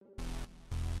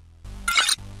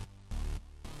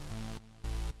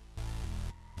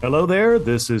Hello there,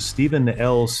 this is Stephen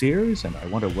L. Sears, and I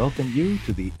want to welcome you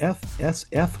to the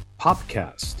FSF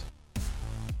Popcast.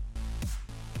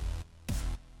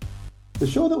 The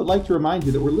show that would like to remind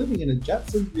you that we're living in a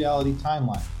Jetsons reality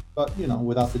timeline, but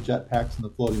without the jetpacks and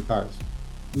the floating cars.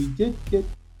 We did get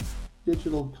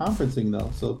digital conferencing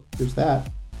though, so there's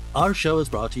that. Our show is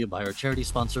brought to you by our charity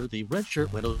sponsor, the Red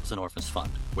Shirt Widows and Orphans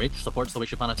Fund, which supports the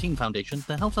Wish Upon a Teen Foundation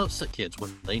that helps out sick kids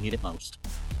when they need it most.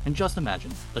 And just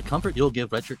imagine the comfort you'll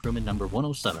give Red Shirt crewman number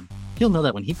 107. He'll know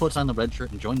that when he puts on the red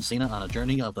shirt and joins Cena on a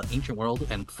journey of the ancient world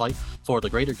and fight for the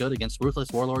greater good against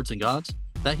ruthless warlords and gods,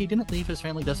 that he didn't leave his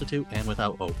family destitute and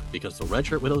without hope, because the Red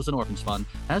Shirt Widows and Orphans Fund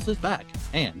has his back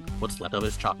and what's left of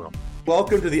his chop room.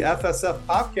 Welcome to the FSF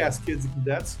Podcast, kids and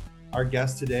cadets. Our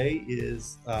guest today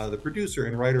is the producer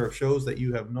and writer of shows that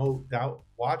you have no doubt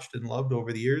watched and loved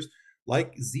over the years,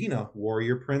 like Xena,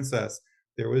 Warrior Princess.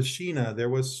 There was Sheena, there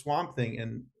was Swamp Thing,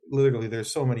 and literally there's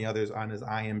so many others on his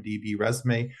IMDb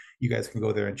resume. You guys can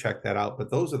go there and check that out, but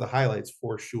those are the highlights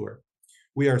for sure.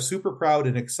 We are super proud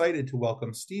and excited to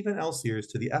welcome Stephen L. Sears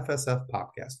to the FSF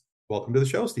Podcast. Welcome to the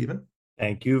show, Stephen.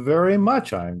 Thank you very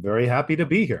much. I'm very happy to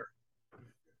be here.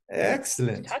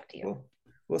 Excellent. Talk to you.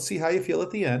 We'll see how you feel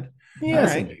at the end.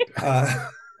 Yes, all right.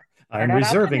 I'm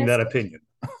reserving that opinion.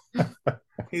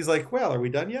 He's like, well, are we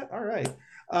done yet? All right.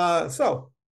 So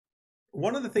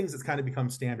one of the things that's kind of become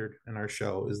standard in our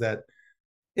show is that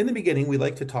in the beginning, we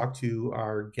like to talk to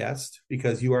our guest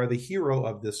because you are the hero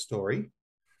of this story.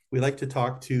 We like to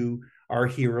talk to our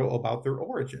hero about their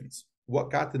origins,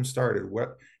 what got them started,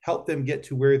 what helped them get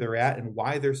to where they're at, and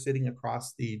why they're sitting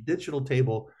across the digital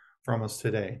table from us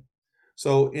today.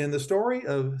 So in the story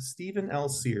of Stephen L.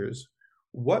 Sears,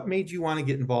 what made you want to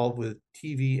get involved with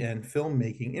TV and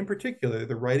filmmaking, in particular,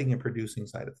 the writing and producing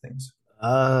side of things?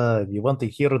 You want to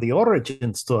hear the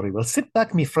origin story? Well, sit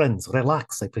back, me friends,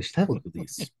 relax. I push tell you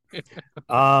this.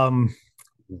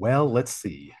 Well, let's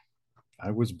see.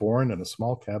 I was born in a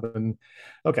small cabin.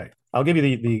 Okay, I'll give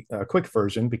you the quick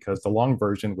version because the long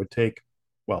version would take,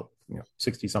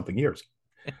 60 something years.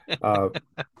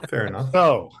 Fair enough.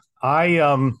 So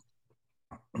I'm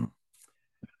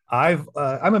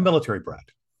a military brat.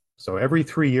 So every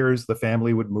 3 years, the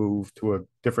family would move to a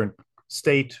different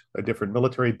state, a different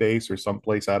military base, or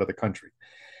someplace out of the country.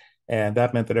 And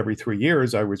that meant that every 3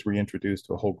 years, I was reintroduced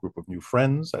to a whole group of new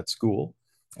friends at school,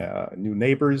 new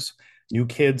neighbors, new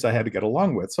kids I had to get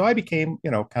along with. So I became,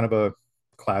 kind of a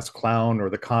class clown or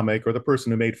the comic or the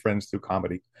person who made friends through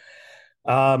comedy.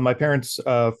 My parents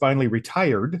finally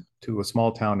retired to a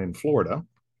small town in Florida,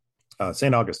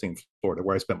 St. Augustine, Florida,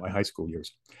 where I spent my high school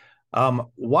years.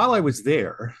 While I was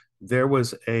there, there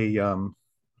was a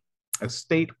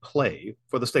state play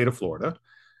for the state of Florida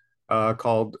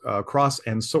called Cross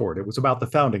and Sword. It was about the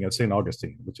founding of St.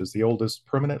 Augustine, which is the oldest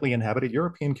permanently inhabited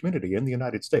European community in the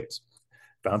United States,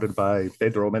 founded by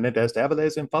Pedro Menendez de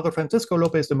Aviles and Father Francisco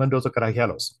Lopez de Mendoza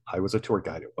Carajelos. I was a tour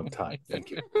guide at one time.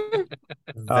 Thank you.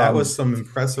 That was some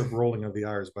impressive rolling of the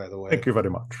R's, by the way. Thank you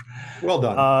very much. Well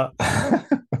done.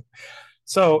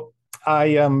 So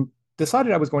I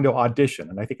decided I was going to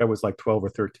audition, and I think I was like 12 or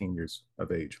 13 years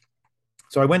of age.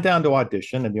 So I went down to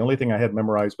audition, and the only thing I had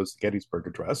memorized was the Gettysburg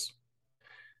Address.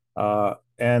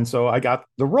 And so I got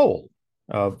the role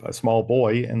of a small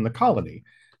boy in the colony.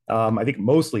 I think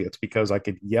mostly it's because I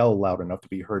could yell loud enough to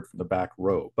be heard from the back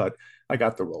row, but I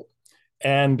got the role.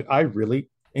 And I really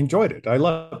enjoyed it. I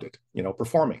loved it,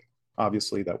 performing.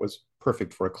 Obviously, that was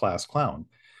perfect for a class clown.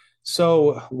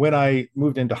 So when I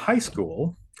moved into high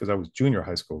school, because I was junior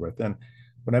high school right then,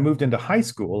 when I moved into high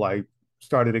school, I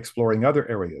started exploring other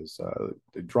areas,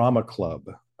 the drama club,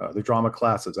 the drama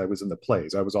classes. I was in the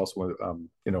plays. I was also,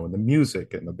 in the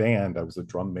music and the band. I was a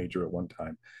drum major at one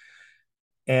time.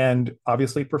 And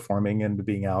obviously performing and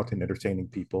being out and entertaining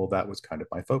people, that was kind of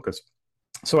my focus.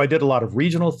 So I did a lot of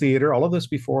regional theater, all of this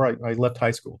before I left high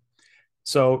school.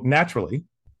 So naturally,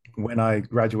 when I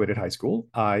graduated high school,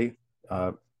 I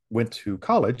went to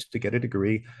college to get a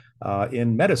degree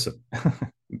in medicine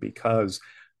because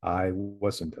I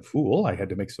wasn't a fool. I had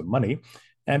to make some money.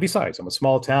 And besides, I'm a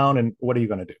small town, and what are you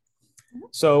going to do?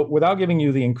 So, without giving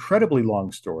you the incredibly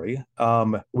long story,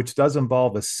 which does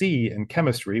involve a C in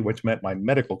chemistry, which meant my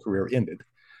medical career ended,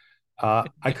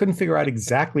 I couldn't figure out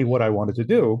exactly what I wanted to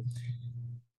do,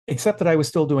 except that I was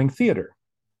still doing theater.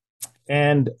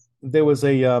 And there was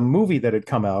a movie that had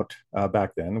come out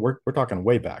back then. We're talking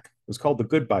way back. It was called The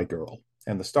Goodbye Girl.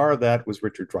 And the star of that was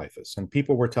Richard Dreyfuss. And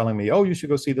people were telling me, oh, you should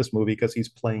go see this movie because he's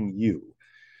playing you.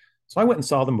 So I went and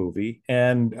saw the movie.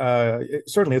 And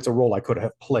certainly it's a role I could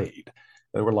have played.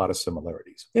 There were a lot of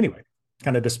similarities. Anyway,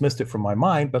 kind of dismissed it from my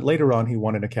mind. But later on, he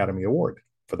won an Academy Award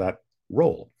for that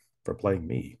role, for playing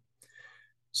me.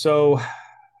 So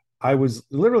I was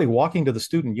literally walking to the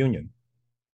student union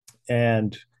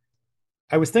and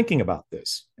I was thinking about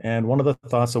this. And one of the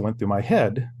thoughts that went through my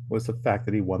head was the fact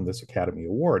that he won this Academy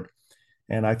Award.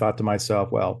 And I thought to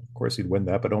myself, well, of course he'd win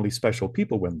that, but only special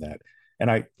people win that.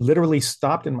 And I literally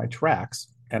stopped in my tracks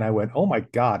and I went, oh my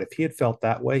God, if he had felt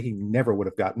that way, he never would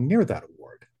have gotten near that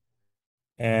award.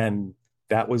 And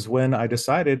that was when I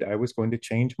decided I was going to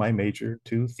change my major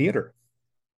to theater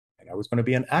and I was going to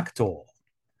be an actor.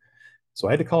 So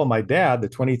I had to call my dad, the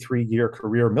 23-year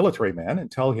career military man,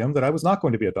 and tell him that I was not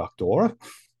going to be a doctor.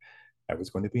 I was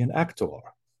going to be an actor.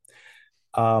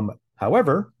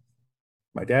 However,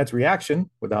 my dad's reaction,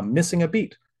 without missing a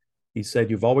beat, he said,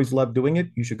 "You've always loved doing it.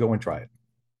 You should go and try it."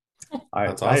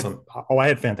 That's awesome. I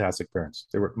had fantastic parents.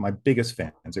 They were my biggest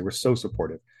fans. They were so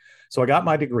supportive. So I got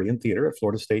my degree in theater at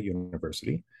Florida State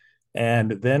University.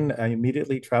 And then I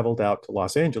immediately traveled out to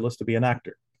Los Angeles to be an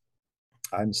actor.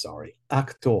 I'm sorry,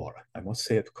 actor. I must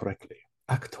say it correctly.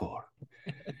 Actor.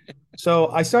 So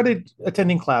I started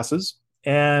attending classes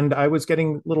and I was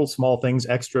getting little small things,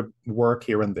 extra work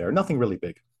here and there, nothing really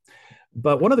big.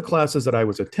 But one of the classes that I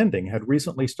was attending had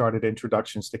recently started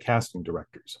introductions to casting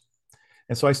directors.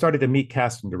 And so I started to meet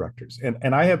casting directors.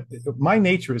 And I have, my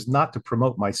nature is not to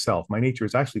promote myself. My nature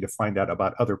is actually to find out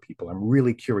about other people. I'm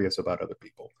really curious about other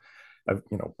people.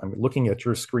 I'm looking at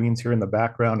your screens here in the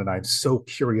background, and I'm so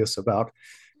curious about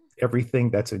everything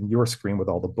that's in your screen with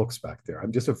all the books back there.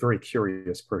 I'm just a very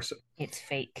curious person. It's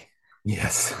fake.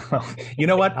 Yes. You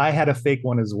know what? I had a fake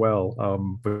one as well,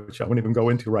 which I won't even go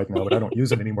into right now, but I don't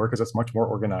use it anymore because it's much more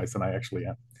organized than I actually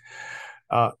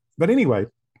am. But anyway,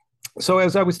 so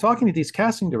as I was talking to these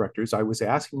casting directors, I was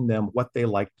asking them what they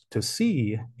liked to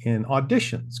see in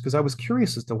auditions because I was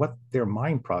curious as to what their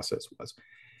mind process was.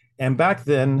 And back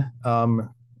then,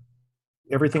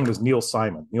 everything was Neil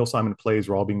Simon. Neil Simon plays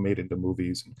were all being made into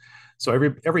movies. And so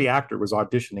every actor was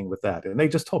auditioning with that. And they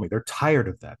just told me they're tired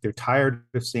of that. They're tired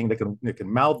of seeing they can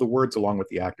mouth the words along with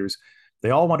the actors.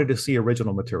 They all wanted to see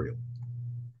original material.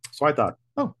 So I thought,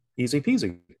 oh, easy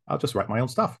peasy. I'll just write my own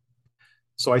stuff.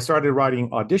 So I started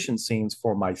writing audition scenes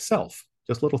for myself,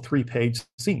 just little 3-page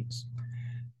scenes.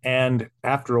 And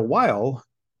after a while,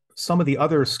 some of the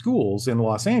other schools in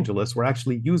Los Angeles were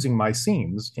actually using my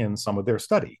scenes in some of their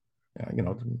study.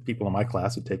 People in my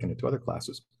class had taken it to other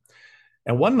classes.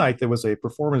 And one night there was a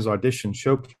performers audition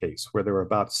showcase where there were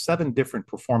about 7 different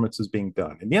performances being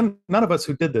done. In the end, none of us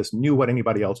who did this knew what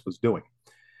anybody else was doing.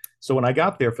 So when I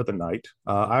got there for the night,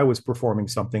 I was performing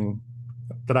something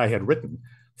that I had written.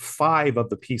 5 of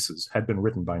the pieces had been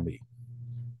written by me.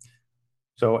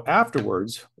 So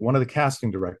afterwards, one of the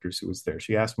casting directors who was there,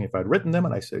 she asked me if I'd written them,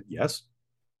 and I said yes.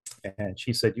 And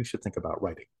she said, you should think about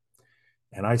writing.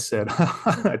 And I said,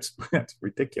 that's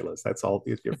ridiculous. That's all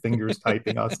your fingers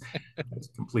typing us. That's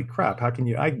complete crap. How can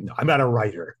you? I'm not a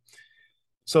writer.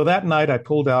 So that night I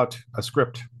pulled out a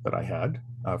script that I had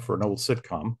for an old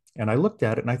sitcom. And I looked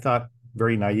at it and I thought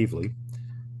very naively,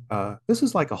 this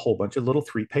is like a whole bunch of little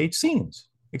 3-page scenes,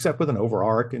 except with an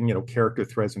overarch and, character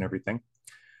threads and everything.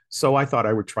 So I thought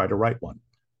I would try to write one.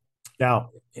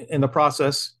 Now, in the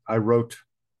process, I wrote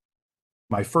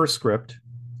my first script,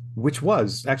 which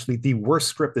was actually the worst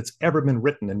script that's ever been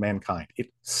written in mankind. It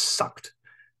sucked.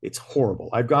 It's horrible.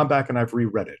 I've gone back and I've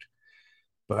reread it.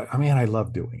 But I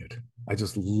love doing it. I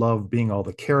just love being all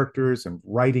the characters and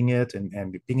writing it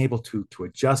and being able to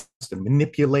adjust and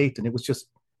manipulate. And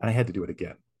I had to do it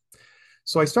again.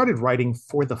 So I started writing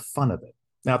for the fun of it.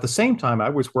 Now, at the same time, I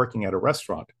was working at a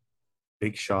restaurant.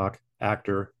 Big shock,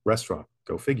 actor, restaurant,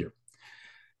 go figure.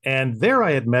 And there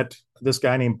I had met this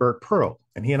guy named Bert Pearl,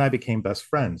 and he and I became best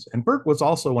friends. And Bert was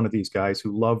also one of these guys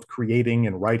who loved creating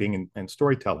and writing and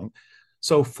storytelling.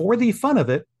 So for the fun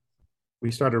of it, we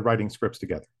started writing scripts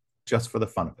together, just for the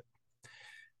fun of it.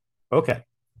 Okay.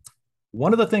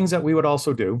 One of the things that we would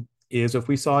also do is if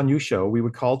we saw a new show, we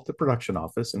would call the production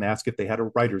office and ask if they had a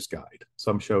writer's guide.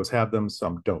 Some shows have them,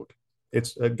 some don't.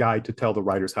 It's a guide to tell the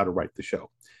writers how to write the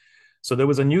show. So there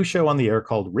was a new show on the air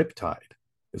called Riptide.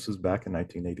 This was back in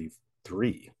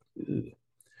 1983.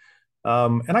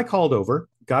 And I called over,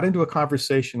 got into a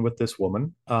conversation with this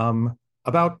woman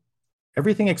about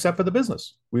everything except for the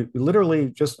business. We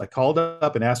literally I called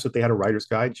up and asked if they had a writer's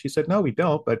guide. She said, no, we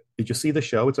don't. But did you see the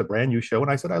show? It's a brand new show.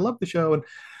 And I said, I love the show. And,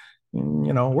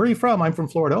 where are you from? I'm from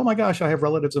Florida. Oh my gosh, I have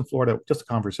relatives in Florida. Just a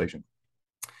conversation.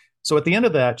 So at the end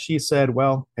of that, she said,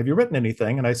 well, have you written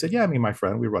anything? And I said, yeah, me and my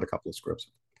friend, we wrote a couple of scripts.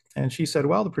 And she said,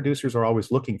 well, the producers are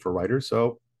always looking for writers.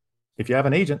 So if you have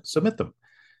an agent, submit them.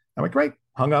 I went, great.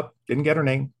 Hung up, didn't get her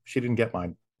name. She didn't get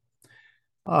mine.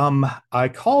 I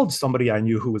called somebody I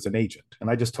knew who was an agent, and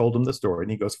I just told him the story.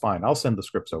 And he goes, fine, I'll send the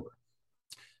scripts over.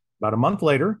 About a month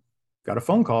later, got a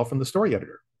phone call from the story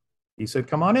editor. He said,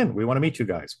 "Come on in. We want to meet you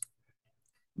guys."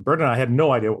 Bert and I had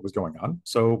no idea what was going on.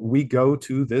 So we go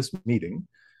to this meeting.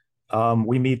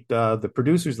 We meet the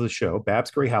producers of the show,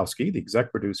 Babs Grayhowski, the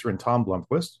exec producer, and Tom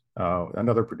Blomquist,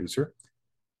 another producer.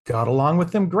 Got along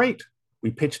with them great. We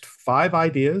pitched 5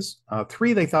 ideas.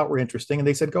 3 they thought were interesting, and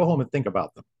they said, "Go home and think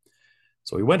about them."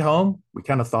 So we went home. We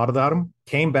kind of thought about them,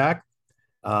 came back.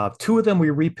 2 of them we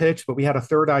repitched, but we had a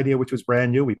 3rd idea, which was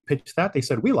brand new. We pitched that. They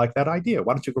said, "We like that idea.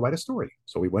 Why don't you go write a story?"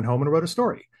 So we went home and wrote a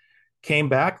story. Came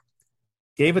back,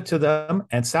 gave it to them,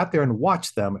 and sat there and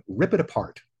watched them rip it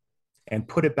apart and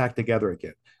put it back together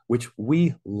again, which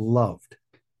we loved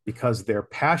because their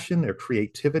passion, their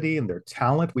creativity, and their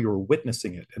talent, we were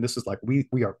witnessing it. And this is like,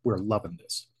 we're loving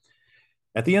this.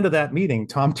 At the end of that meeting,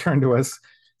 Tom turned to us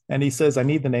and he says, "I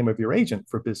need the name of your agent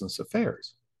for business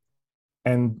affairs."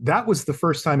 And that was the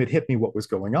first time it hit me what was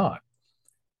going on.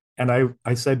 And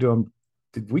I said to him,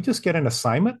 "Did we just get an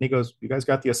assignment?" And he goes, "You guys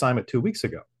got the assignment 2 weeks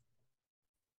ago."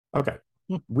 Okay.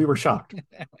 We were shocked.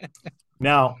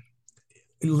 Now,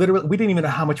 literally, we didn't even know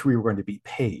how much we were going to be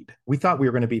paid. We thought we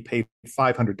were going to be paid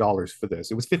 $500 for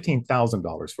this. It was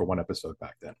 $15,000 for one episode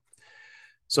back then.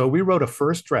 So we wrote a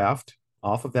first draft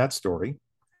off of that story.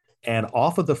 And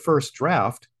off of the first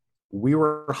draft, we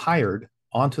were hired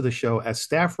onto the show as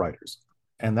staff writers.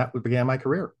 And that began my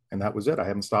career. And that was it. I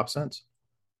haven't stopped since.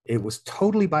 It was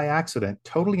totally by accident,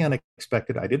 totally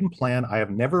unexpected. I didn't plan. I have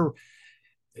never,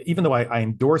 even though I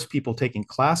endorse people taking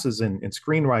classes in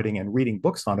screenwriting and reading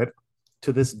books on it,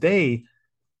 to this day,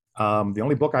 the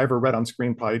only book I ever read on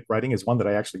screenwriting is one that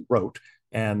I actually wrote.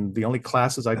 And the only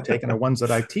classes I've taken are ones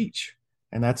that I teach.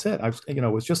 And that's it.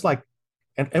 It was just like,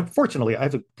 and fortunately, I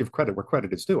have to give credit where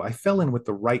credit is due. I fell in with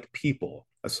the right people,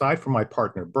 aside from my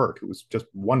partner, Bert, who was just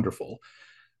wonderful.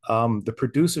 The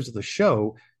producers of the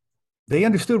show, they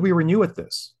understood we were new at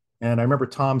this. And I remember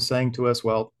Tom saying to us,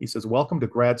 well, he says, "Welcome to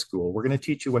grad school. We're going to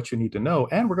teach you what you need to know,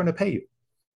 and we're going to pay you."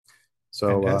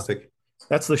 So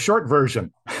that's the short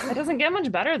version. It doesn't get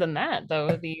much better than that,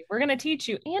 though. We're going to teach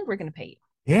you, and we're going to pay you.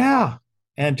 Yeah.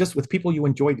 And just with people you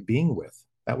enjoyed being with.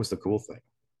 That was the cool thing.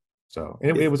 So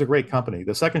it was a great company.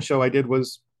 The second show I did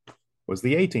was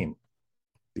the A-Team,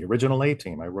 the original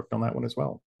A-Team. I worked on that one as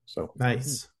well. So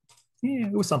nice. Yeah,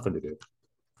 it was something to do.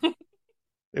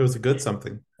 It was a good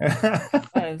something.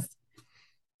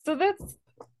 So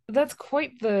that's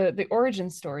quite the origin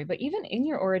story. But even in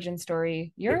your origin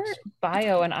story, your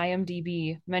bio on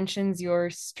IMDb mentions your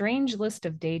strange list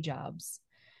of day jobs.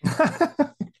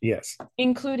 Yes.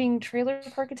 Including trailer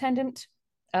park attendant,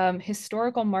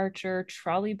 historical marcher,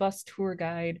 trolley bus tour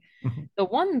guide. Mm-hmm. The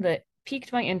one that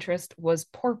piqued my interest was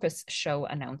Porpoise show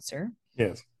announcer.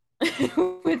 Yes.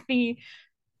 With the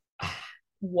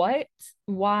what,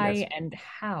 why, yes, and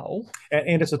how.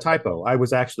 And it's a typo. I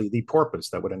was actually the porpoise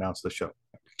that would announce the show.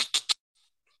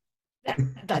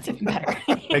 That's even better.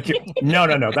 Thank you. No.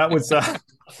 That was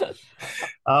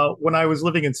when I was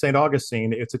living in St.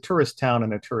 Augustine. It's a tourist town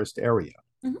and a tourist area.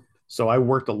 Mm-hmm. So I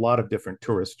worked a lot of different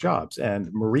tourist jobs. And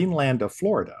Marineland of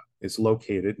Florida is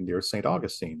located near St.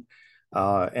 Augustine.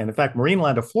 And in fact,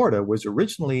 Marineland of Florida was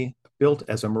originally built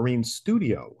as a marine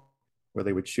studio where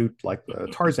they would shoot like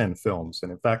Tarzan films.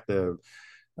 And in fact, the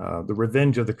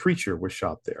Revenge of the Creature was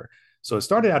shot there. So it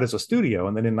started out as a studio.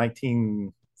 And then in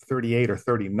 1938 or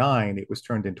 39, it was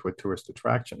turned into a tourist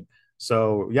attraction.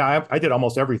 So yeah, I did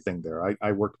almost everything there.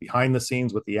 I worked behind the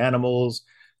scenes with the animals.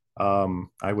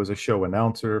 I was a show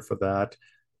announcer for that.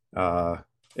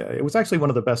 It was actually one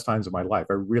of the best times of my life.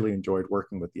 I really enjoyed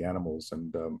working with the animals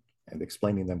and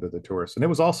explaining them to the tourists. And it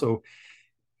was also,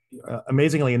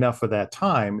 amazingly enough, for that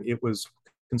time, it was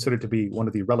considered to be one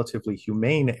of the relatively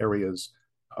humane areas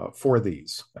for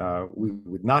these. We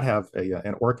would not have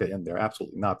an orca in there.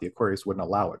 Absolutely not. The Aquarius wouldn't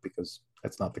allow it because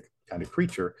that's not the kind of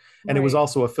creature. And It was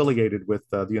also affiliated with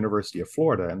the University of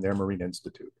Florida and their Marine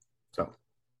Institute. So,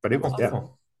 but it was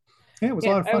it was a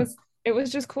lot of fun. It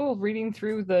was just cool reading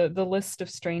through the list of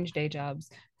strange day jobs.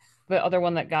 The other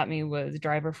one that got me was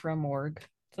driver for a morgue.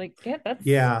 It's like,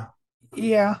 yeah.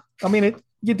 I mean,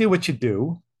 you do what you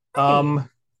do. Right.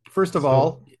 First of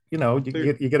all, you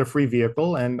get a free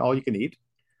vehicle and all you can eat.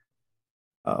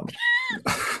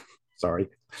 Sorry.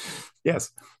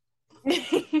 Yes.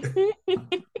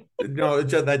 No,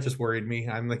 that just worried me.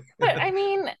 I'm like, but I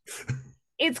mean,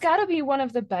 it's got to be one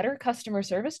of the better customer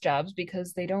service jobs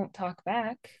because they don't talk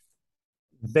back.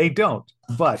 They don't.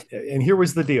 And here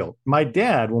was the deal. My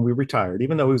dad, when we retired,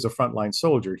 even though he was a frontline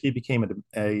soldier, he became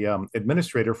an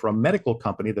administrator for a medical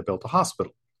company that built a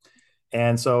hospital.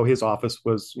 And so his office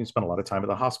he spent a lot of time at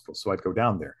the hospital. So I'd go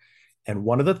down there. And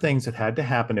one of the things that had to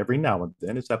happen every now and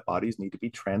then is that bodies need to be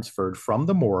transferred from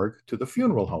the morgue to the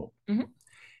funeral home. Mm-hmm.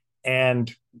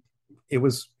 And it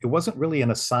wasn't really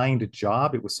an assigned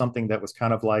job. It was something that was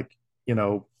kind of like,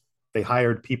 they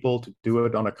hired people to do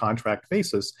it on a contract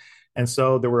basis. And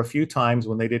so there were a few times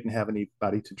when they didn't have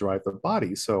anybody to drive the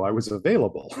body. So I was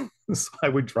available. So I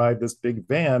would drive this big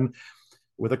van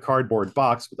with a cardboard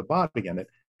box with a body in it.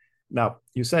 Now,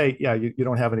 you say, yeah, you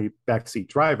don't have any backseat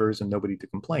drivers and nobody to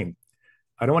complain.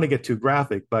 I don't want to get too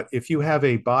graphic, but if you have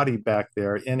a body back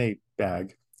there in a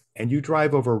bag and you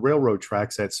drive over railroad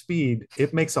tracks at speed,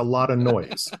 it makes a lot of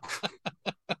noise.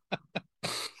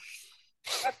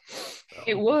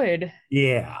 It would.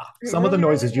 Yeah. Some really, of the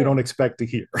noises really you don't expect to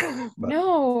hear.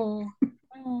 No.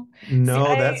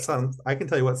 No, that sounds, I can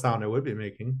tell you what sound I would be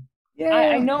making. Yeah.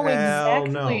 I know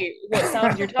exactly no. what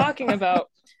sounds you're talking about.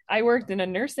 I worked in a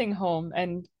nursing home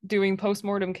and doing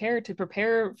postmortem care to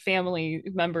prepare family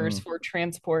members for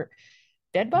transport.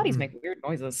 Dead bodies make weird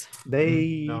noises.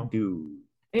 They do.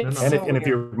 It's and, so and if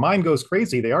your mind goes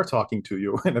crazy, they are talking to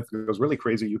you. And if it goes really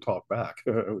crazy, you talk back,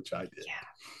 which I did. Yeah.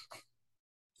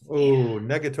 Oh,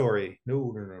 negatory.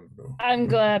 No. I'm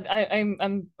glad.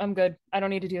 I'm good. I don't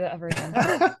need to do that ever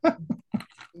again.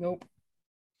 Nope.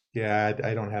 Yeah,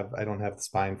 I don't have the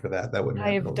spine for that. That wouldn't.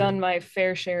 I have done my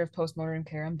fair share of postmortem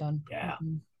care. I'm done. Yeah.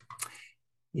 Mm-hmm.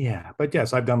 Yeah, but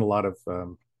yes, I've done a lot of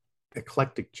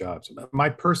eclectic jobs. My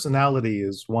personality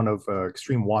is one of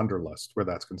extreme wanderlust where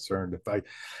that's concerned.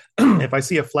 If I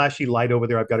see a flashy light over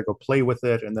there, I've got to go play with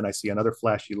it, and then I see another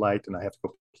flashy light and I have to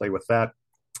go play with that.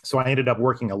 So I ended up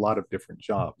working a lot of different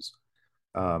jobs.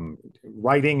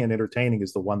 Writing and entertaining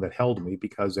is the one that held me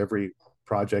because every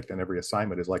project and every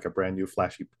assignment is like a brand new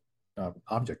flashy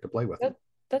object to play with.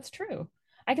 That's true.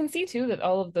 I can see too that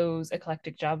all of those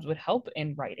eclectic jobs would help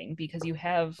in writing because you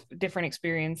have different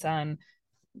experience on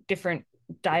different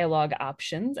dialogue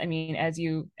options. I mean, as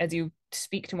you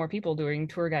speak to more people doing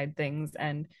tour guide things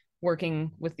and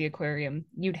working with the aquarium,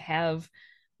 you'd have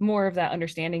more of that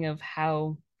understanding of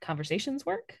how conversations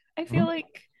work. I feel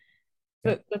like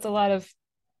that's a lot of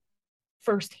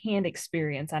firsthand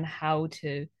experience on how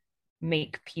to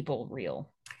make people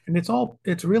real. And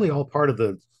it's really all part of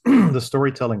the the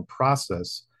storytelling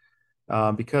process,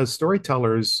 because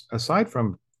storytellers, aside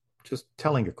from just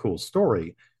telling a cool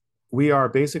story,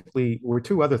 we're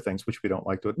two other things which we don't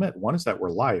like to admit. One is that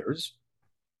we're liars.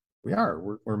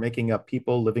 We're making up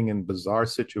people living in bizarre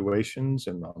situations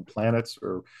and on planets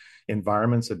or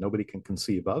environments that nobody can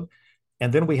conceive of.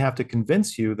 And then we have to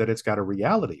convince you that it's got a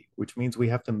reality, which means we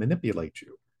have to manipulate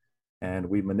you. And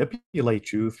we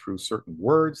manipulate you through certain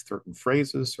words, certain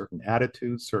phrases, certain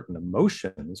attitudes, certain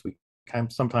emotions. We kind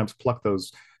of sometimes pluck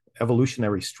those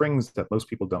evolutionary strings that most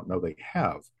people don't know they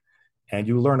have. And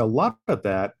you learn a lot of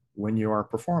that when you are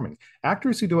performing.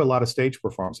 Actors who do a lot of stage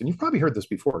performance, and you've probably heard this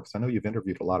before because I know you've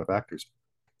interviewed a lot of actors,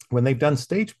 when they've done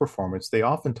stage performance, they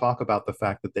often talk about the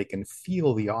fact that they can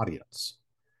feel the audience.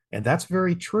 And that's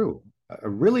very true. A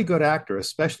really good actor,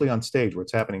 especially on stage where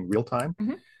it's happening real time,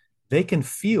 they can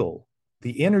feel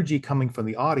the energy coming from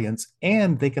the audience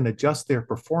and they can adjust their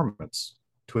performance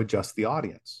to adjust the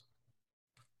audience.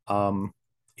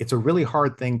 It's a really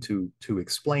hard thing to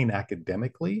explain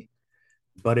academically,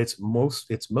 but it's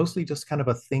mostly just kind of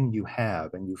a thing you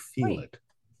have and you feel it.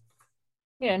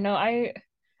 Yeah, no, I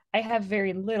have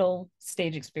very little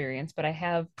stage experience, but I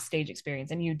have stage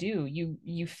experience, and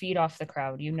you feed off the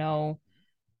crowd. You know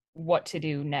what to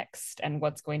do next and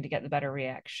what's going to get the better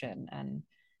reaction. And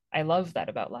I love that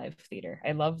about live theater.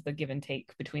 I love the give and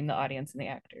take between the audience and the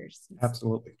actors.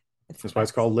 Absolutely. That's why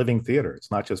it's called living theater. It's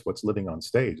not just what's living on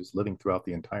stage, it's living throughout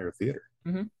the entire theater.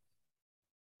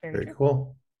 Very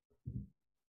cool.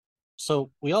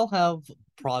 So we all have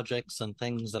projects and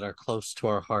things that are close to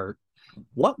our heart.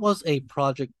 What was a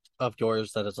project of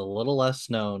yours that is a little less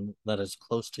known that is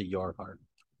close to your heart?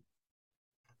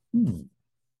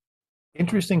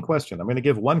 Interesting question. I'm going to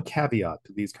give one caveat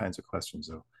to these kinds of questions,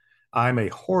 though. I'm a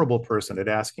horrible person at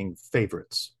asking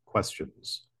favorites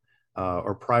questions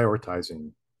or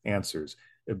prioritizing answers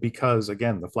because,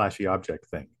 again, the flashy object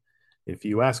thing. If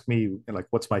you ask me, like,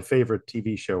 what's my favorite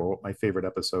TV show or what my favorite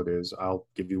episode is, I'll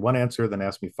give you one answer, then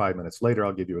ask me 5 minutes later,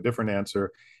 I'll give you a different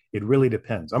answer. It really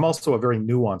depends. I'm also a very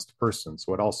nuanced person.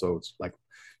 So it's like,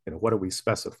 what are we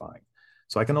specifying?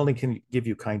 So I can only give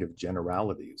you kind of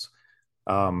generalities.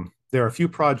 There are a few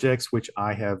projects which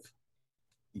I have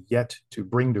yet to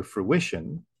bring to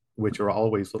fruition, which are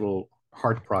always little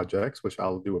heart projects, which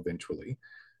I'll do eventually.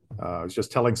 I was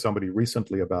just telling somebody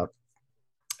recently about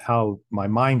how my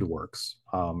mind works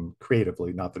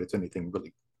creatively. Not that it's anything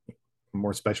really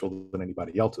more special than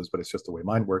anybody else's, but it's just the way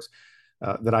mine works.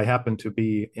 that I happened to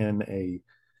be in a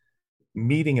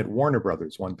meeting at Warner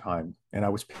Brothers one time, and I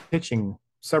was pitching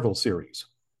several series.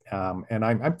 And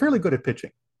I'm fairly good at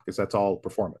pitching because that's all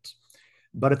performance.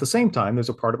 But at the same time, there's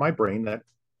a part of my brain that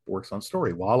works on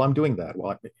story. While I'm doing that,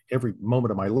 every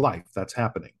moment of my life, that's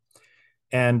happening.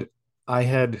 And I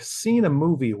had seen a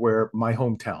movie where my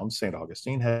hometown, St.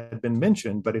 Augustine, had been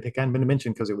mentioned, but it had kind of been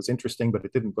mentioned because it was interesting, but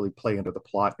it didn't really play into the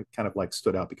plot. It kind of like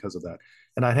stood out because of that.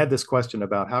 And I had this question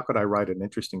about how could I write an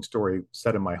interesting story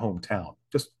set in my hometown?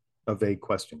 Just a vague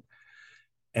question.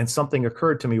 And something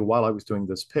occurred to me while I was doing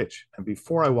this pitch. And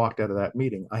before I walked out of that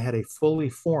meeting, I had a fully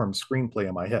formed screenplay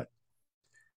in my head.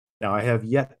 Now, I have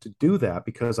yet to do that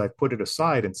because I put it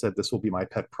aside and said this will be my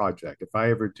pet project. If I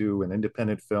ever do an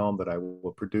independent film that I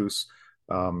will produce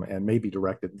and maybe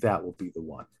direct it, that will be the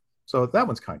one. So that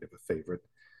one's kind of a favorite.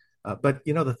 But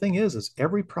you know, the thing is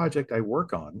every project I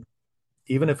work on,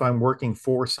 even if I'm working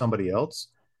for somebody else,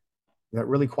 that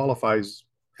really qualifies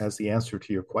as the answer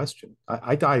to your question.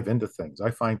 I dive into things. I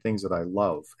find things that I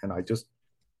love, and I just,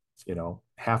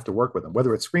 have to work with them,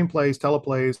 whether it's screenplays,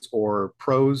 teleplays, or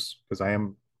prose, because I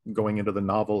am going into the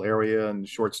novel area and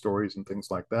short stories and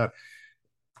things like that.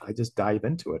 I just dive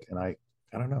into it, and I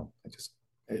don't know. I just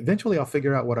eventually I'll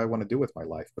figure out what I want to do with my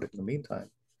life. But in the meantime,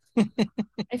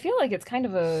 I feel like it's kind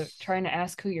of a trying to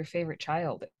ask who your favorite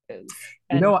child is.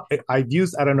 And I've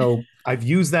used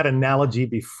that analogy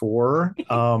before.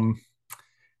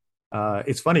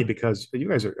 It's funny because you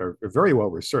guys are very well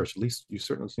researched. At least you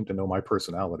certainly seem to know my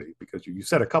personality, because you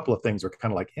said a couple of things are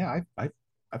kind of like, yeah,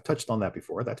 I've touched on that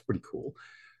before. That's pretty cool.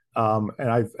 And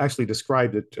I've actually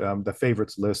described it, the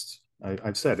favorites list.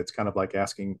 I've said it's kind of like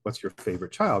asking, what's your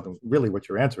favorite child? And really what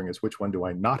you're answering is, which one do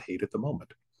I not hate at the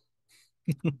moment?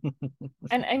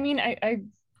 And I mean, I've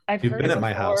You've heard been it at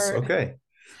my house. before. Okay.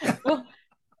 Well,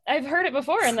 I've heard it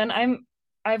before, and then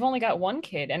I've only got one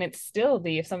kid, and it's still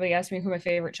if somebody asked me who my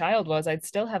favorite child was, I'd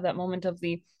still have that moment of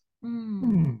it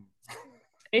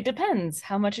depends.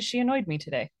 How much has she annoyed me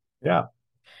today? Yeah.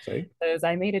 See? Because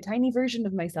I made a tiny version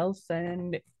of myself,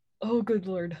 and oh, good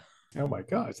Lord. Oh my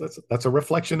gosh, that's a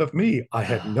reflection of me. I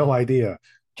had no idea.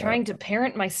 Trying to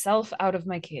parent myself out of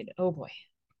my kid. Oh boy.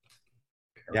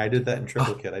 Yeah, I did that in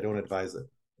Triplicate. I don't advise it.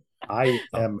 I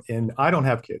don't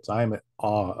have kids. I am in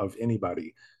awe of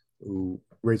anybody who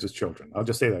raises children. I'll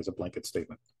just say that as a blanket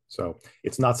statement. So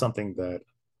it's not something that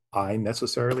I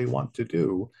necessarily want to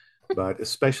do, but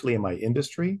especially in my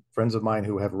industry, friends of mine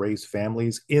who have raised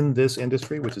families in this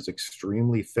industry, which is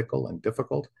extremely fickle and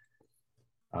difficult,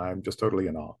 I'm just totally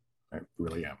in awe. I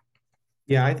really am.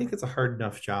 Yeah, I think it's a hard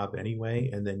enough job anyway,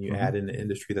 and then you add in an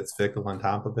industry that's fickle on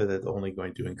top of it, that's only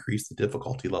going to increase the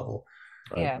difficulty level.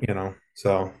 Yeah.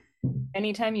 So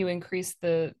anytime you increase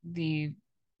the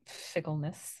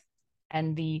fickleness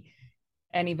and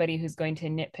anybody who's going to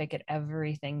nitpick at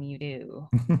everything you do.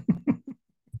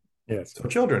 Yes. So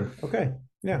children. Okay.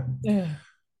 Yeah.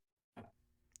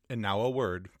 And now a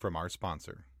word from our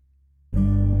sponsor.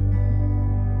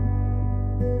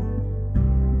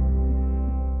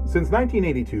 Since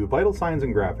 1982, Vital Signs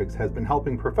and Graphics has been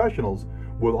helping professionals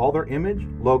with all their image,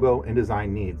 logo, and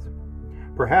design needs.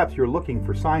 Perhaps you're looking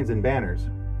for signs and banners,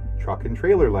 truck and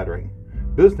trailer lettering,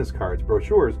 business cards,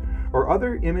 brochures, or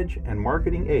other image and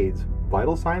marketing aids.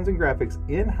 Vital Signs and Graphics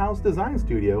in-house design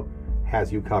studio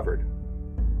has you covered.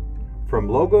 From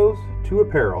logos to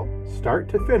apparel, start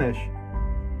to finish,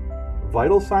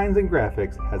 Vital Signs and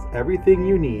Graphics has everything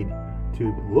you need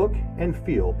to look and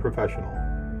feel professional.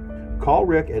 Call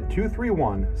Rick at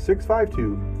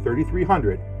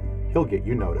 231-652-3300. He'll get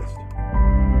you noticed.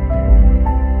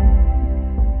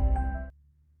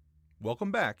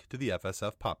 Welcome back to the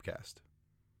FSF Popcast.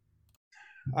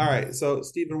 All right. So,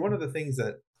 Stephen, one of the things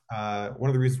that, one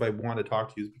of the reasons why I wanted to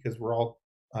talk to you is because we're all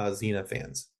Xena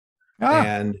fans.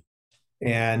 And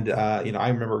I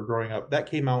remember growing up, that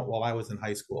came out while I was in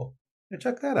high school.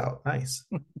 Check that out. Nice.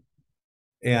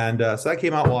 And so that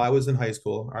came out while I was in high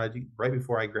school, right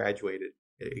before I graduated.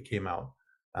 It came out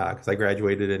because I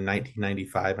graduated in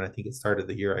 1995, and I think it started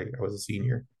the year I was a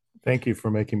senior. Thank you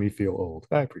for making me feel old.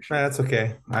 I appreciate it. That's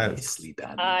okay. Nicely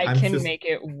done. I can make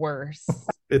it worse.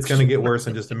 It's going to get worse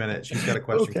in just a minute. She's got a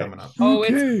question coming up. Oh,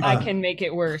 I can make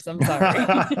it worse. I'm sorry.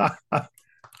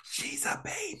 She's a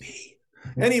baby.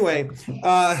 Anyway,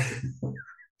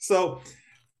 so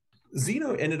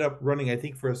Xena ended up running, I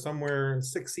think, for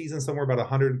 6 seasons, somewhere about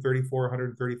 134,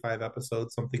 135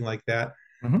 episodes, something like that.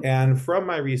 Mm-hmm. And from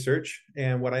my research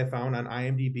and what I found on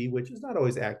IMDb, which is not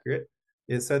always accurate,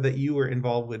 it said that you were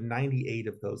involved with 98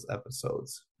 of those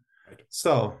episodes. Right.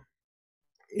 So,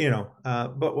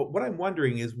 but what I'm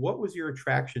wondering is, what was your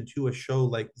attraction to a show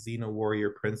like Xena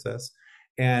Warrior Princess?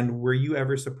 And were you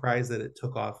ever surprised that it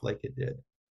took off like it did?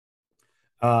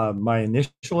 My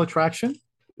initial attraction Yeah.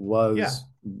 was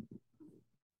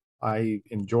I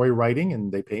enjoy writing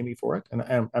and they pay me for it.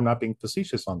 And I'm not being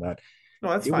facetious on that. No,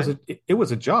 that's It was fine. it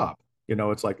was a job.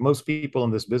 It's like most people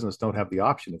in this business don't have the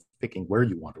option of picking where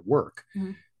you want to work.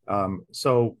 Mhm.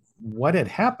 So what had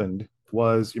happened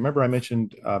was, you remember I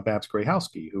mentioned Babs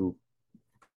Grayhowski, who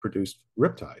produced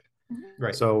Riptide.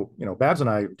 Right. So, Babs and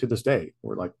I, to this day,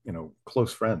 were like,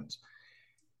 close friends.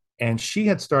 And she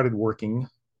had started working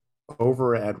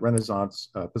over at Renaissance,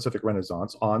 Pacific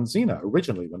Renaissance on Xena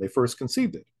originally when they first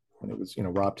conceived it. And it was,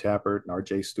 Rob Tappert and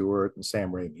R.J. Stewart and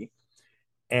Sam Raimi.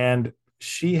 And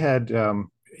she had,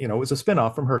 it was a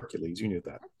spinoff from Hercules. You knew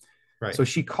that. Right. So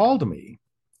she called me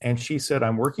and she said,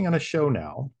 I'm working on a show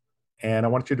now and I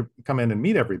want you to come in and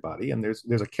meet everybody. And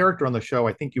there's a character on the show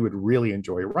I think you would really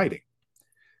enjoy writing,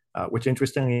 which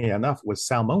interestingly enough was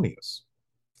Salmonius,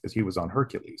 because he was on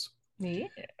Hercules. Yeah.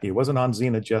 He wasn't on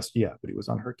Xena just yet, but he was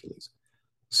on Hercules.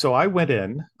 So I went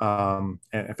in,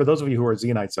 and for those of you who are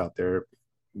Xenites out there,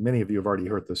 many of you have already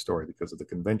heard this story because of the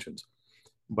conventions.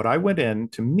 But I went in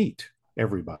to meet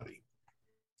everybody.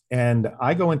 And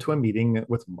I go into a meeting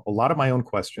with a lot of my own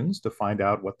questions to find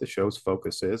out what the show's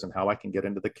focus is and how I can get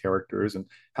into the characters and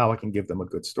how I can give them a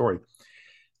good story.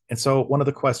 And so one of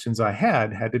the questions I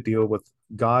had to deal with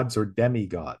gods or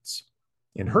demigods.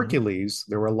 In Hercules,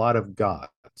 there were a lot of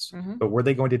gods, but were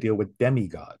they going to deal with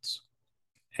demigods?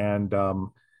 And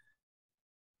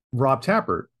Rob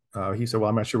Tappert, he said, well,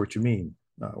 I'm not sure what you mean.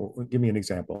 Give me an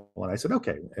example. And I said,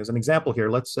 okay, as an example here,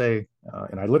 let's say,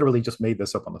 and I literally just made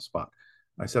this up on the spot.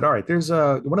 I said, all right, there's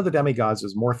one of the demigods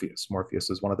is Morpheus. Morpheus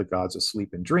is one of the gods of sleep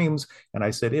and dreams. And I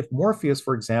said, if Morpheus,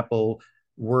 for example,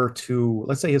 were to,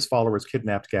 let's say his followers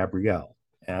kidnapped Gabrielle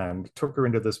and took her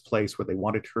into this place where they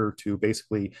wanted her to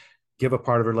basically give a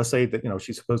part of her, let's say that,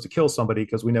 she's supposed to kill somebody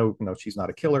because we know, she's not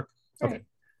a killer. Okay. Right.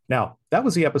 Now, that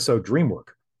was the episode Dreamwork.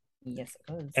 Yes,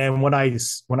 it was. And when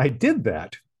I did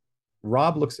that,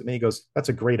 Rob looks at me and goes, that's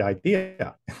a great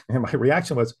idea. And my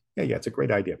reaction was, yeah, it's a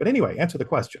great idea. But anyway, answer the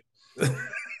question.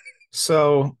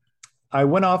 So I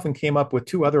went off and came up with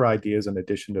 2 other ideas in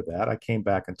addition to that. I came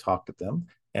back and talked to them,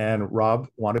 and Rob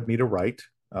wanted me to write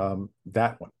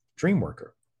that one, Dreamworker.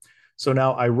 So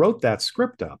now I wrote that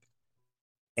script up,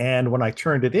 and when I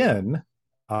turned it in,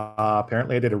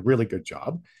 apparently I did a really good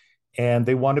job, and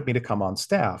they wanted me to come on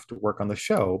staff to work on the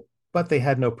show, but they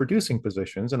had no producing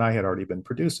positions, and I had already been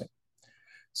producing.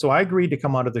 So I agreed to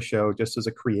come onto the show just as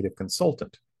a creative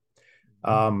consultant.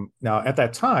 Now, at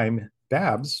that time,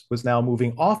 Babs was now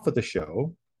moving off of the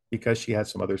show because she had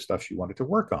some other stuff she wanted to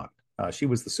work on. She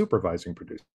was the supervising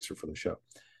producer for the show.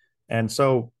 And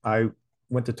so I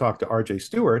went to talk to R.J.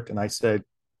 Stewart, and I said,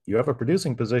 you have a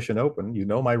producing position open. You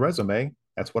know my resume.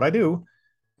 That's what I do.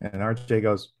 And R.J.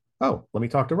 goes, oh, let me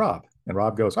talk to Rob. And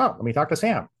Rob goes, oh, let me talk to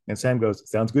Sam. And Sam goes,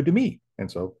 sounds good to me.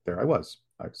 And so there I was.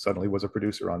 I suddenly was a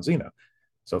producer on Xena.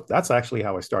 So that's actually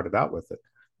how I started out with it.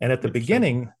 And at the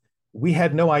beginning, we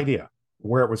had no idea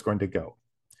where it was going to go.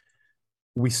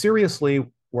 We seriously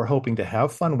were hoping to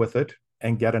have fun with it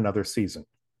and get another season.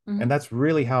 And that's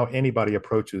really how anybody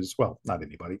approaches, well, not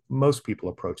anybody, most people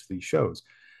approach these shows.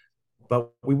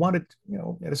 But we wanted,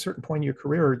 at a certain point in your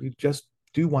career, you just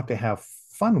do want to have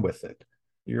fun with it.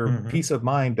 Your peace of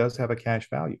mind does have a cash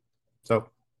value. So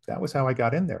that was how I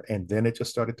got in there. And then it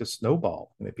just started to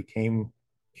snowball and it became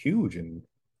huge and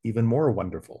even more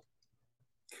wonderful.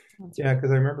 Yeah,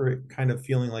 because I remember it kind of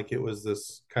feeling like it was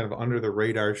this kind of under the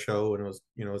radar show, and it was,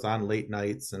 it was on late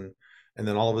nights, and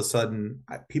then all of a sudden,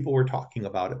 people were talking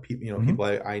about it. People, people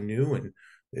I knew, and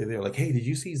they were like, "Hey, did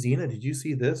you see Xena? Did you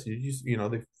see this? Did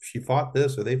you, she fought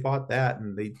this or they fought that?"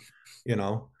 And they,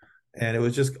 and it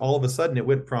was just all of a sudden it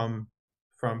went from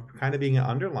kind of being an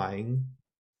underlying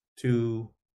to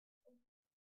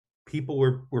people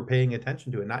were paying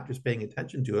attention to it, not just paying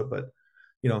attention to it, but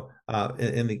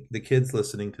and the kids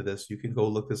listening to this, you can go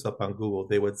look this up on Google.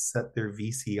 They would set their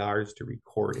VCRs to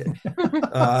record it.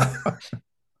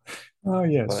 Oh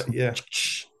yes, but, yeah,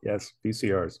 yes,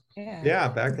 VCRs. Yeah,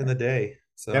 back in the day.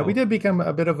 So yeah, we did become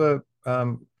a bit of a,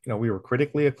 we were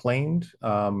critically acclaimed,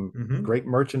 great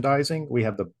merchandising. We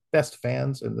have the best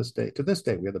fans in this day. To this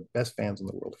day, we have the best fans in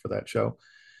the world for that show.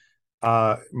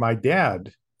 My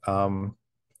dad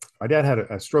had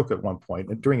a stroke at one point,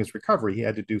 and during his recovery, he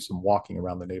had to do some walking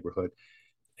around the neighborhood.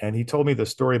 And he told me the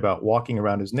story about walking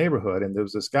around his neighborhood, and there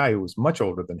was this guy who was much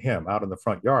older than him out in the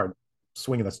front yard,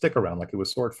 swinging a stick around like he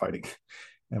was sword fighting.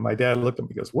 And my dad looked at me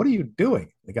and goes, "What are you doing?"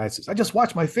 The guy says, "I just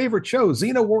watched my favorite show,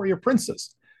 Xena Warrior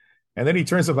Princess." And then he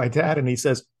turns to my dad and he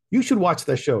says, "You should watch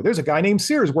that show. There's a guy named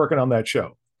Sears working on that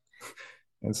show."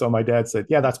 And so my dad said,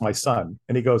 yeah, that's my son.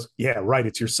 And he goes, yeah, right,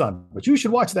 it's your son, but you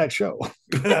should watch that show.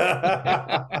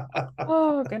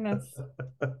 Oh, goodness.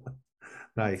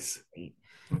 Nice.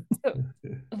 So,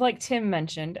 like Tim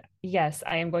mentioned, yes,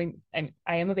 I am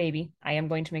a baby. I am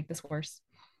going to make this worse.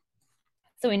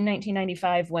 So in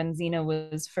 1995, when Xena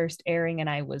was first airing and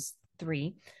I was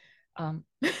 3,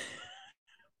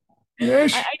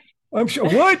 Yes, I, I'm sure.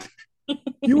 What?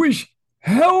 You wish?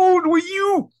 How old were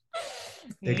you?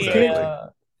 Exactly. yeah,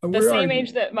 the Where are same you?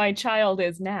 age that my child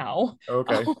is now.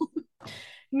 Okay.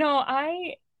 No,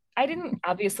 I didn't,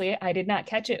 obviously I did not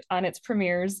catch it on its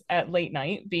premieres at late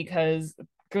night because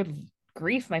good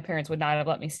grief, my parents would not have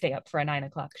let me stay up for a 9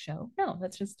 o'clock show. No,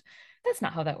 that's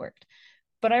not how that worked.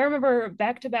 But I remember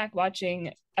back to back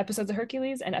watching episodes of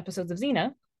Hercules and episodes of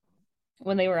Xena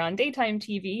when they were on daytime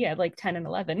TV at like 10 and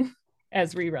 11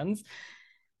 as reruns.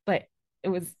 But it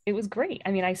was great.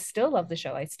 I mean, I still love the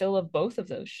show. I still love both of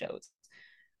those shows.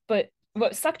 But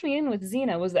what sucked me in with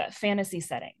Xena was that fantasy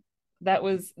setting. That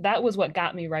was what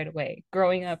got me right away.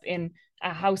 Growing up in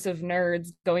a house of nerds,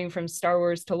 going from Star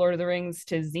Wars to Lord of the Rings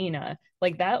to Xena,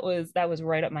 like that was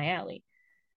right up my alley.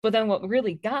 But then what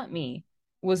really got me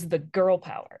was the girl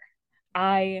power.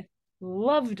 I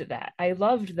loved that. I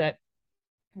loved that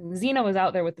Xena was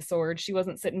out there with the sword. She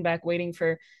wasn't sitting back waiting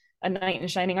for a knight in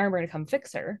shining armor to come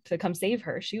fix her, to come save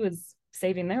her. She was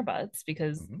saving their butts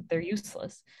because they're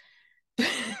useless.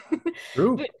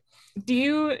 True. But do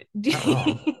you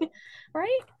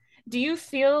right? Do you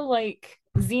feel like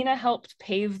Xena helped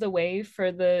pave the way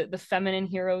for the feminine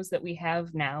heroes that we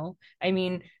have now? I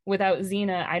mean, without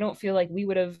Xena, I don't feel like we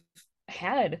would have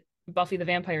had Buffy the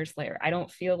Vampire Slayer. I don't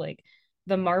feel like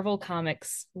the Marvel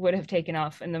comics would have taken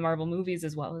off in the Marvel movies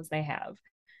as well as they have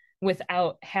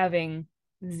without having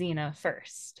Xena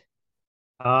first.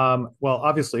 Well,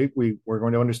 obviously, we're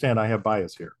going to understand I have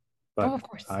bias here, Oh, but of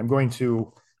course. I'm going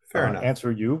to Fair enough.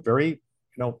 answer you very,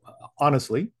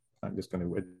 honestly. I'm just going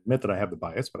to admit that I have the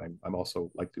bias, but I'm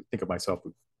also like to think of myself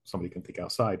as somebody who can think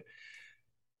outside.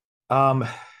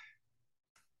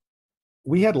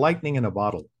 We had lightning in a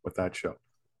bottle with that show.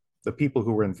 The people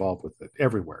who were involved with it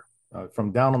everywhere,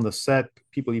 from down on the set,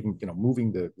 people even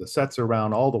moving the sets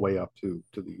around, all the way up to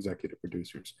the executive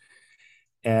producers.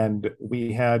 And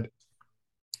we had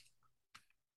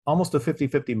almost a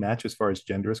 50-50 match as far as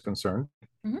gender is concerned.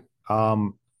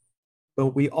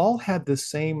 But we all had the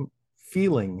same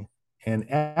feeling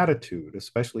and attitude,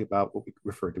 especially about what we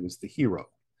refer to as the hero.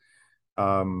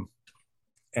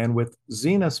 And with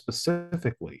Xena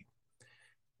specifically,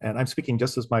 and I'm speaking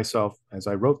just as myself as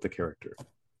I wrote the character.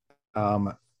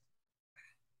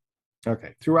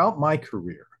 Okay, throughout my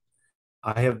career,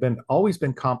 I have always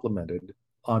been complimented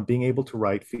on being able to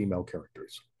write female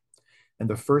characters. And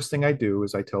the first thing I do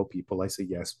is I tell people, I say,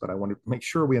 yes, but I want to make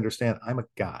sure we understand I'm a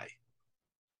guy.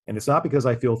 And it's not because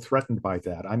I feel threatened by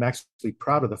that. I'm actually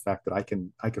proud of the fact that I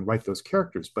can write those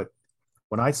characters. But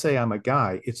when I say I'm a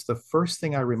guy, it's the first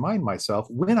thing I remind myself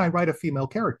when I write a female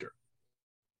character.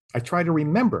 I try to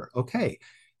remember, okay,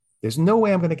 there's no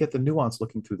way I'm going to get the nuance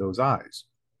looking through those eyes.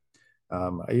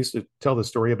 I used to tell the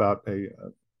story about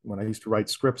when I used to write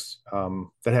scripts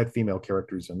that had female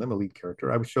characters in them, a lead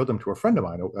character. I would show them to a friend of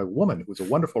mine, a woman who was a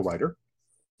wonderful writer.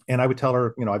 And I would tell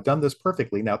her, I've done this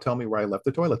perfectly. Now tell me where I left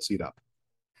the toilet seat up.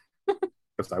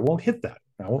 Because I won't hit that.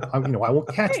 I won't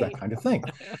catch that kind of thing.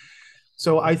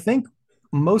 So I think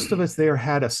most of us there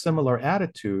had a similar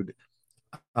attitude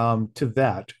to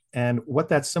that. And what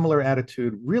that similar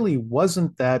attitude really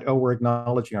wasn't that, oh, we're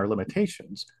acknowledging our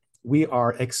limitations. We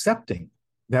are accepting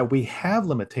that we have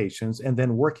limitations and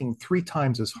then working 3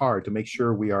 times as hard to make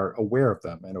sure we are aware of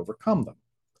them and overcome them.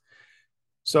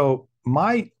 So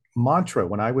my mantra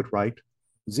when I would write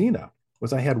Xena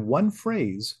was I had one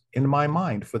phrase in my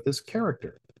mind for this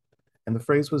character. And the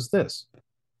phrase was this: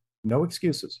 no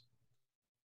excuses.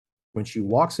 When she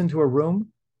walks into a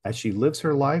room, as she lives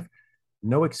her life,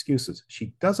 no excuses.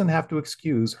 She doesn't have to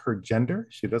excuse her gender.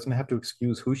 She doesn't have to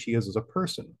excuse who she is as a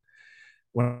person.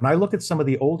 When I look at some of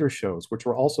the older shows, which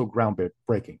were also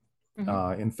groundbreaking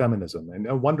in feminism,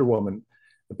 and Wonder Woman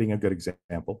being a good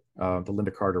example, the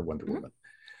Linda Carter Wonder Woman,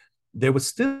 there was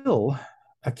still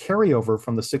a carryover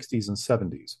from the 60s and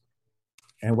 70s.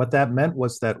 And what that meant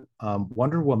was that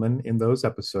Wonder Woman in those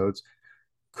episodes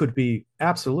could be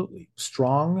absolutely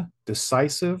strong,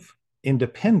 decisive,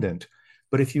 independent.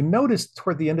 But if you noticed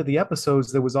toward the end of the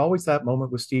episodes, there was always that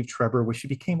moment with Steve Trevor where she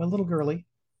became a little girly.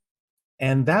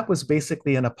 And that was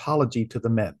basically an apology to the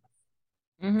men.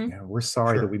 We're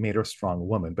sorry that we made her a strong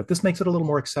woman, but this makes it a little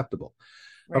more acceptable.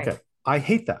 Right. Okay, I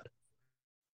hate that.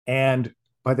 And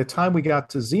by the time we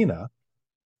got to Xena,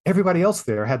 everybody else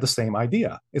there had the same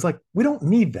idea. It's like, we don't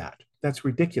need that. That's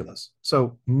ridiculous.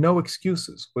 So no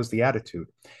excuses was the attitude.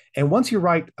 And once you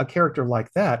write a character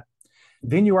like that,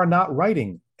 then you are not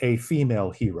writing a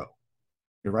female hero.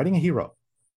 You're writing a hero.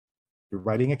 You're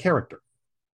writing a character.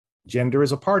 Gender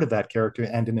is a part of that character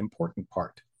and an important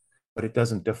part, but it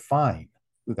doesn't define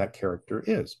who that character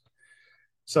is.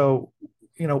 So,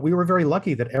 we were very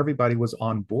lucky that everybody was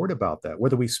on board about that,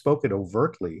 whether we spoke it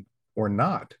overtly or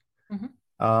not.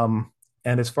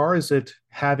 And as far as it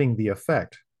having the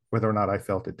effect, whether or not I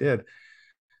felt it did,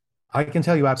 I can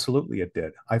tell you absolutely it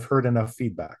did. I've heard enough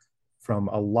feedback from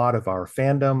a lot of our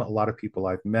fandom, a lot of people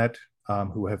I've met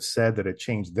who have said that it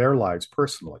changed their lives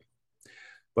personally.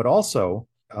 But also,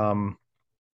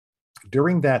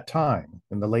 during that time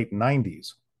in the late 90s,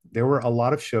 there were a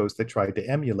lot of shows that tried to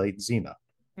emulate Xena.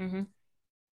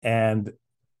 And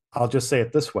I'll just say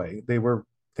it this way. They were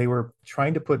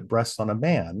trying to put breasts on a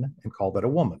man and call that a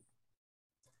woman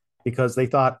because they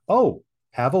thought, oh,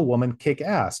 have a woman kick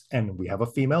ass and we have a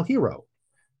female hero.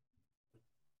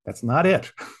 That's not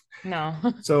it. No.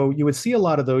 So you would see a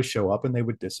lot of those show up and they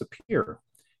would disappear.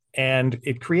 And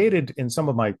it created, in some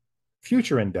of my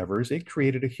future endeavors, it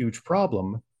created a huge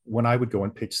problem when I would go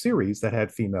and pitch series that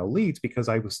had female leads because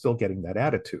I was still getting that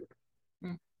attitude.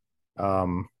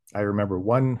 I remember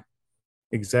one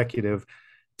executive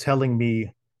telling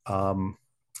me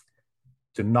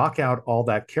to knock out all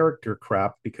that character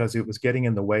crap because it was getting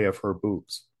in the way of her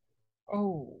boobs.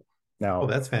 Oh. Now,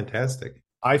 that's fantastic.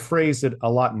 I phrased it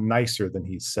a lot nicer than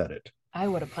he said it. I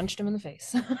would have punched him in the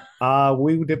face.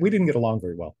 We didn't get along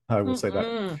very well. I will say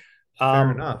that.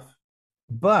 Fair enough.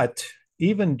 But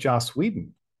even Joss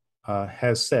Whedon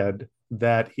has said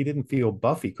that he didn't feel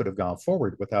Buffy could have gone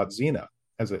forward without Xena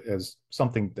as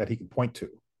something that he could point to.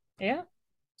 Yeah.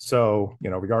 So,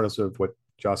 regardless of what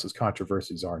Joss's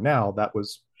controversies are now, that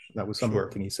was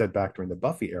something he said back during the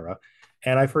Buffy era.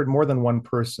 And I've heard more than one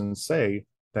person say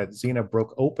that Xena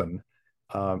broke open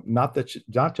not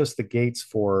just the gates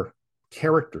for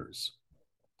characters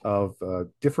of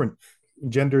different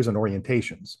genders and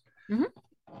orientations,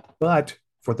 but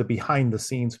for the behind the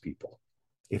scenes people.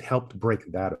 It helped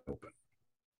break that open.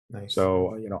 Nice.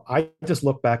 So, I just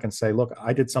look back and say, look,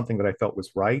 I did something that I felt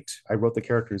was right. I wrote the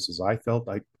characters as I felt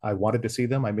I wanted to see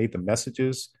them. I made the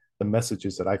messages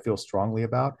that I feel strongly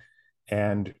about,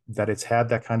 and that it's had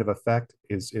that kind of effect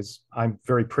is I'm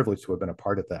very privileged to have been a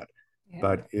part of that. Yeah.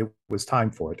 But it was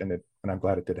time for it, and I'm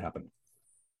glad it did happen.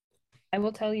 I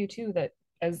will tell you too that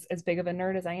as big of a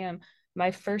nerd as I am,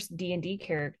 my first D&D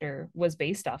character was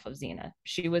based off of Xena.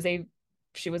 She was a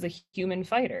human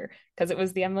fighter because it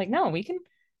was I'm like, no,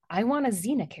 I want a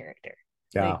Xena character.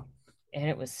 Yeah. And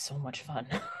it was so much fun.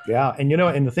 Yeah. And,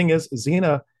 and the thing is,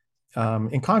 Xena,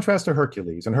 in contrast to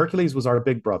Hercules, and Hercules was our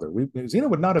big brother. Xena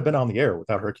would not have been on the air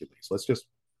without Hercules. Let's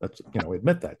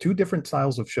admit that. Two different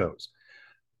styles of shows.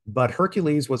 But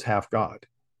Hercules was half god.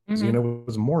 Xena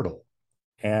was mortal.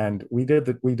 And we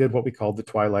did what we called the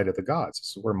Twilight of the Gods.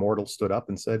 This is where mortals stood up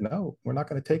and said, no, we're not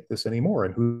going to take this anymore.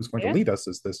 And who's going to lead us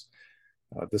is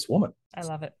this woman. I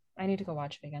love it. I need to go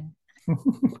watch it again.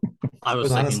 I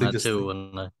was thinking that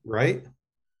too. Right?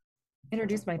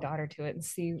 Introduce my daughter to it and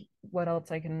see what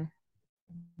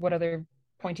other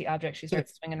pointy objects she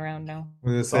starts swinging around now.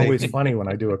 It's always funny when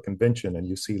I do a convention and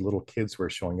you see little kids who are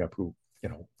showing up who,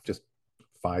 just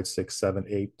 5, 6, 7,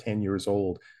 8, 10 years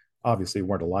old, obviously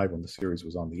weren't alive when the series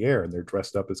was on the air, and they're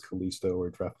dressed up as Callisto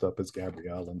or dressed up as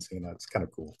Gabrielle, and it's kind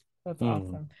of cool. That's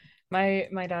awesome.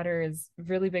 My daughter is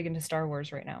really big into Star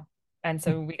Wars right now, and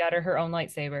so we got her own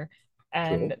lightsaber.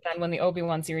 And then when the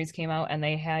Obi-Wan series came out and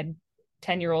they had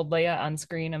 10-year-old Leia on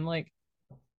screen, I'm like,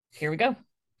 here we go.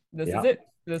 This is it.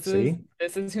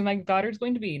 This is who my daughter's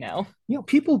going to be now.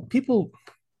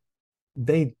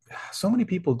 So many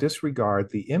people disregard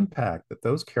the impact that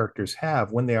those characters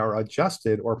have when they are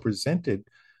adjusted or presented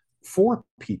for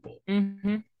people.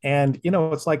 And,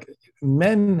 it's like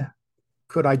men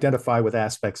could identify with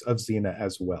aspects of Xena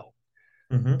as well,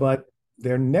 but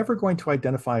they're never going to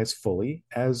identify as fully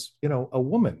as, a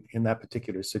woman in that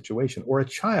particular situation, or a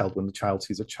child when the child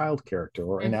sees a child character,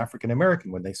 or an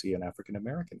African-American when they see an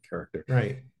African-American character.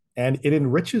 Right. And it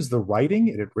enriches the writing,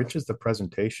 it enriches the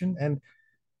presentation, and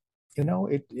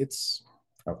it's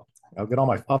I'll get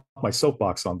off my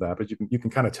soapbox on that, but you can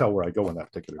kind of tell where I go in that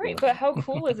particular right. But how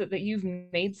cool is it that you've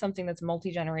made something that's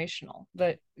multi-generational,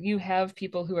 that you have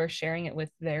people who are sharing it with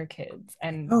their kids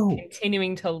and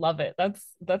continuing to love it?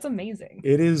 That's amazing.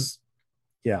 It is.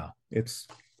 Yeah, it's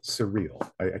surreal.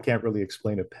 I can't really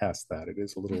explain it past that. It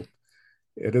is a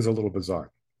little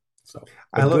bizarre. So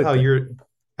I love how you're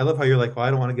like, well, I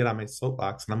don't want to get on my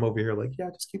soapbox, and I'm over here like,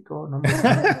 yeah, just keep going.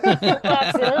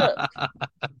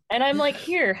 And I'm like,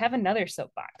 here, have another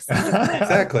soapbox.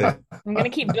 Exactly. I'm going to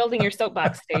keep building your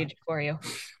soapbox stage for you.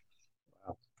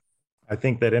 I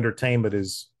think that entertainment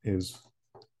is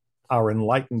our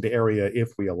enlightened area if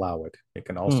we allow it. It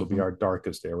can also be our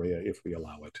darkest area if we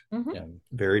allow it. And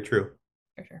Very true.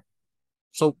 For sure.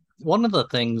 So one of the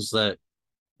things that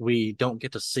we don't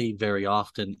get to see very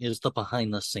often is the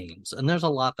behind the scenes. And there's a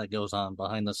lot that goes on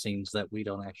behind the scenes that we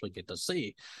don't actually get to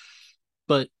see.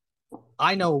 But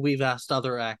I know we've asked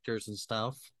other actors and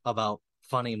stuff about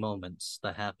funny moments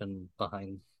that happen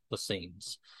behind the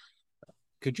scenes.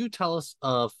 Could you tell us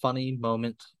a funny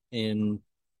moment in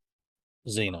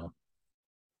Xena?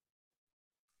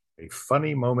 a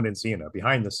funny moment in Xena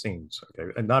behind the scenes,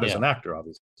 okay, and not as an actor,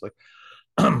 obviously.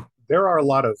 There are a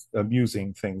lot of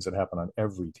amusing things that happen on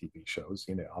every TV show.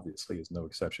 Xena obviously is no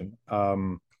exception.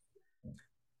 I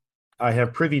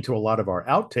have privy to a lot of our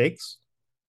outtakes,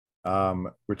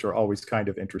 which are always kind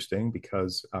of interesting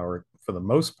because for the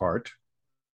most part,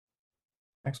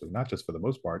 actually not just for the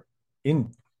most part,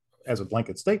 as a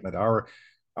blanket statement, our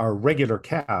regular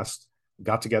cast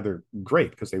got together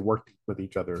great because they worked with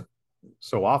each other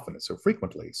so often and so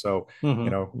frequently. So,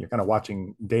 you're kind of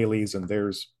watching dailies and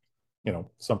there's,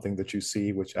 something that you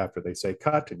see, which after they say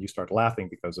cut and you start laughing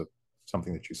because of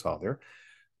something that you saw there.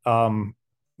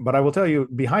 But I will tell you,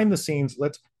 behind the scenes,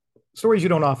 stories you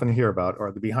don't often hear about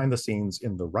are the behind the scenes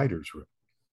in the writer's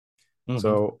room.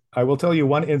 So I will tell you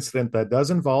one incident that does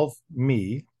involve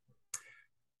me.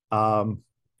 And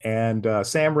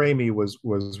Sam Raimi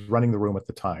was running the room at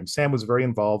the time. Sam was very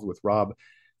involved with Rob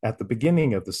at the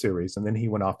beginning of the series, and then he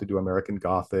went off to do American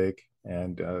Gothic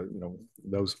and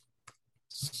those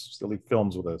silly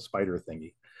films with a spider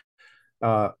thingy.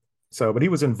 But he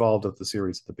was involved with the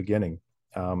series at the beginning.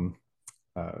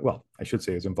 Well, I should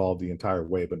say he was involved the entire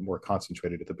way, but more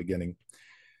concentrated at the beginning.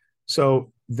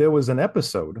 So there was an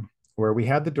episode where we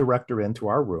had the director into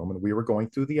our room, and we were going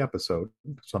through the episode,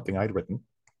 something I'd written.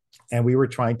 And we were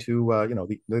trying to,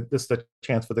 this is the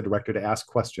chance for the director to ask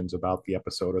questions about the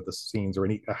episode or the scenes or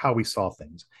how we saw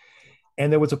things.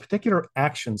 And there was a particular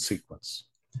action sequence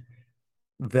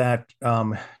that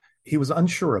he was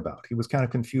unsure about. He was kind of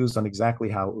confused on exactly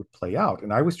how it would play out.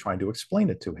 And I was trying to explain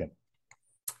it to him.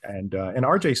 And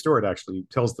R.J. Stewart actually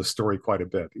tells the story quite a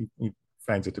bit. He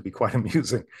finds it to be quite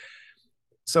amusing.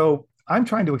 So I'm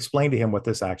trying to explain to him what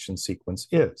this action sequence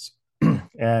is.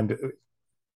 And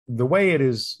the way it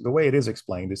is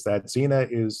explained is that Xena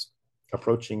is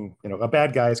approaching, a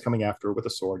bad guy is coming after her with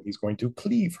a sword. He's going to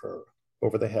cleave her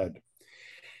over the head.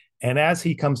 And as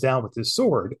he comes down with his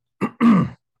sword,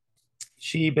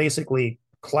 she basically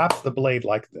claps the blade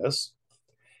like this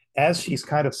as she's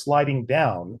kind of sliding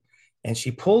down, and she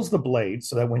pulls the blade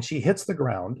so that when she hits the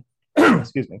ground,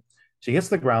 she hits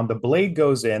the ground, the blade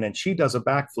goes in and she does a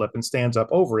backflip and stands up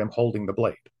over him holding the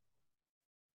blade.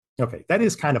 Okay, that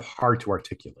is kind of hard to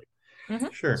articulate.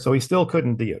 Sure. So he still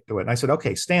couldn't do it. And I said,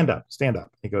 okay, stand up.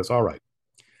 He goes, all right.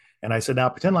 And I said, now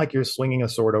pretend like you're swinging a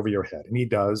sword over your head. And he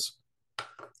does.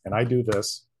 And I do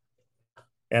this.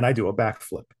 And I do a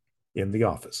backflip in the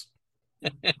office.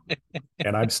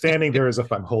 And I'm standing there as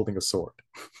if I'm holding a sword.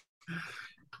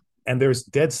 And there's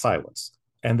dead silence.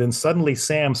 And then suddenly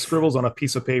Sam scribbles on a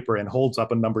piece of paper and holds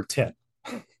up a number 10.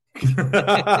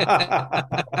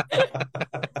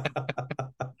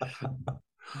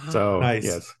 So nice.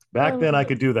 Yes, back then I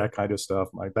could do that kind of stuff.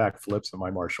 My backflips and my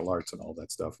martial arts and all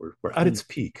that stuff were at its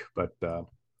peak. But so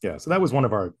that was one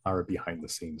of our behind the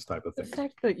scenes type of thing. The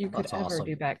fact that you could ever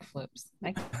do backflips,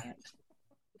 I can't.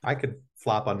 I could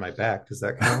flop on my back. Does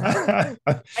that count?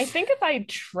 I think if I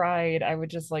tried, I would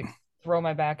just throw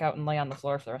my back out and lay on the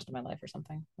floor for the rest of my life or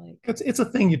something. It's a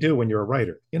thing you do when you're a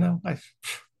writer. Who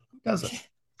doesn't?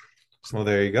 Well,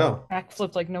 there you go.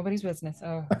 Backflip like nobody's business.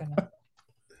 Oh goodness.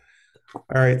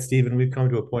 All right, Stephen, we've come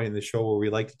to a point in the show where we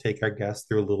like to take our guests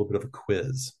through a little bit of a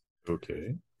quiz.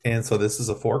 Okay. And so this is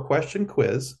a 4-question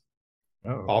quiz.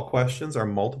 Oh. All questions are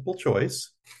multiple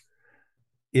choice.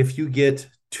 If you get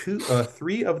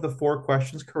 3 of the 4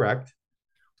 questions correct,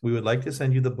 we would like to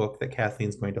send you the book that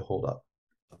Kathleen's going to hold up.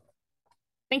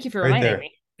 Thank you for reminding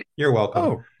me. You're welcome.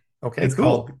 Oh, okay. It's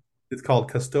called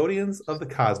Custodians of the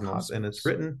Cosmos, and it's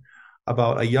written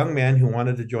about a young man who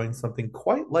wanted to join something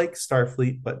quite like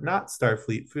Starfleet, but not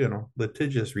Starfleet for,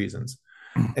 litigious reasons.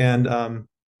 And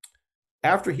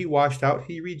after he washed out,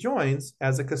 he rejoins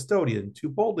as a custodian to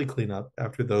boldly clean up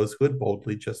after those who had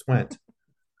boldly just went.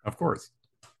 Of course.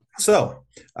 So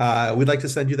we'd like to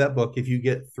send you that book if you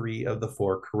get 3 of the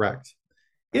 4 correct.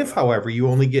 If, however, you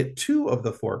only get 2 of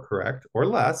the 4 correct or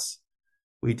less,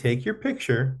 we take your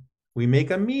picture, we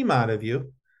make a meme out of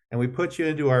you, and we put you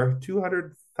into our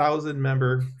 200,000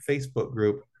 member Facebook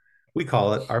group We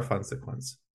call it our fun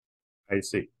sequence. I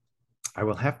see. I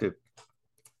will have to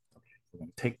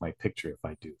take my picture if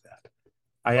I do that.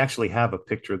 I actually have a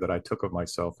picture that I took of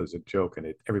myself as a joke,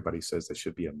 and everybody says this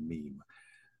should be a meme.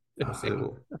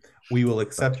 So we will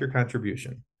accept your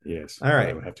contribution. Yes. All right.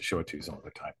 I would have to show it to you some other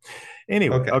time.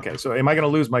 Anyway, okay. So am I going to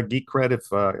lose my geek cred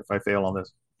if I fail on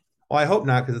this? Well, I hope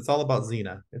not, because it's all about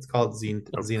Xena. It's called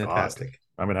Xenatastic.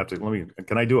 I'm gonna have to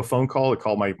can I do a phone call to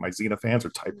call my Xena fans or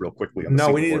type real quickly? On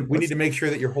no, we need to make sure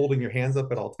that you're holding your hands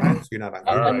up at all times so you're not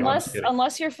on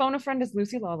unless your phone a friend is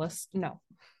Lucy Lawless. No.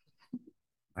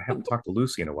 I haven't talked to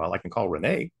Lucy in a while. I can call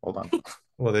Renee. Hold on.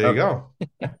 Well, there you go.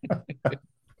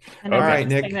 And all right,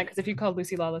 Nick. Because if you called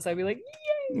Lucy Lawless, I'd be like,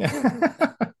 yay.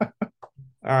 All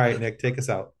right, Nick, take us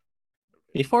out.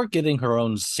 Before getting her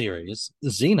own series,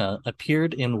 Xena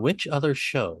appeared in which other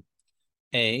show?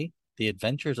 A. The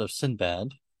Adventures of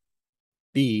Sinbad.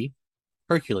 B.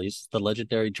 Hercules, The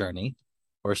Legendary Journey.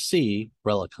 Or C.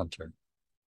 Relic Hunter.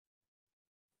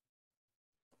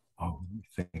 Oh, let me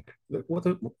think.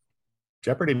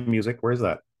 Jeopardy music, where's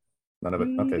that? None of it.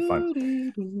 Okay,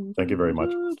 fine. Thank you very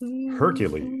much.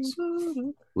 Hercules,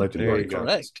 Legendary Journey.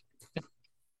 Correct.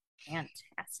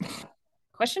 Fantastic.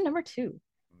 Question number 2.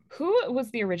 Who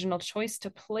was the original choice to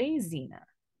play Xena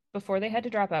before they had to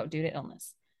drop out due to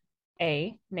illness?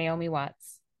 A. Naomi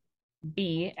Watts.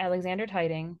 B. Alexander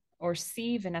Tiding. Or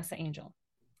C. Vanessa Angel.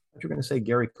 You're going to say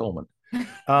Gary Coleman.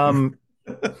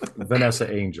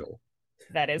 Vanessa Angel.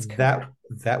 That is correct.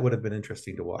 That would have been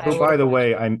interesting to watch. Oh, by the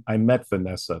way, I met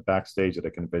Vanessa backstage at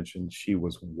a convention. She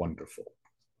was wonderful.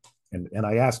 And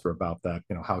I asked her about that,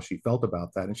 how she felt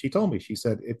about that. And she told me, she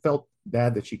said it felt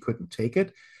bad that she couldn't take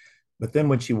it. But then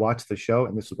when she watched the show,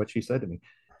 and this is what she said to me,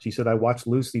 she said, I watched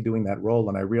Lucy doing that role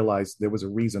and I realized there was a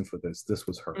reason for this. This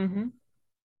was her. Mm-hmm.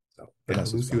 So yeah,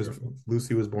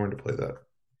 Lucy was born to play that.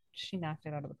 She knocked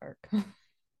it out of the park.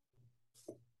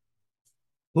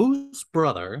 Whose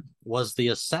brother was the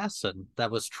assassin that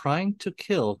was trying to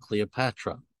kill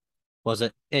Cleopatra? Was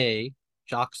it A.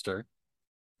 Joxer,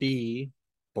 B.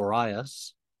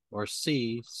 Boreas, or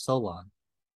C. Solon?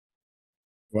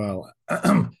 Well,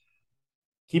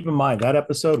 keep in mind that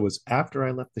episode was after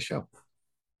I left the show.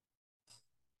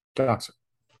 Joxer.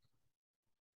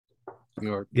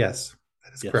 Yes,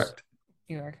 that is correct.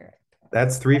 You are correct.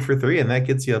 That's 3 for 3, and that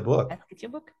gets you a book. That gets you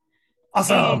a book.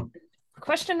 Awesome. And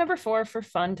question number 4 for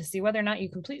fun to see whether or not you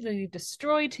completely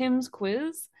destroy Tim's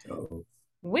quiz. Oh.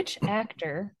 Which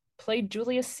actor played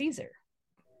Julius Caesar?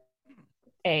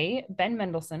 A. Ben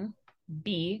Mendelsohn,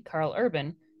 B. Carl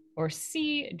Urban, or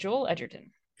C. Joel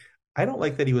Edgerton? I don't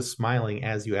like that he was smiling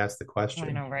as you asked the question.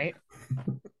 I know, right?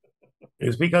 It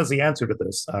was because the answer to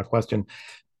this question,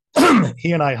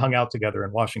 he and I hung out together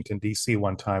in Washington, D.C.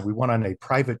 one time. We went on a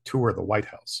private tour of the White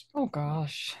House. Oh,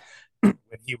 gosh. When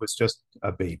he was just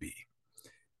a baby.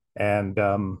 And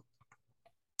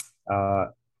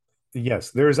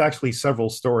yes, there's actually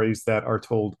several stories that are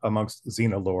told amongst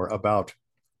Xena lore about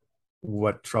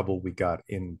what trouble we got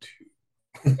into.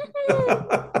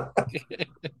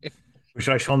 Which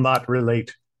I shall not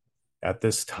relate at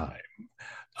this time.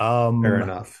 Fair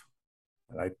enough.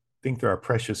 I think there are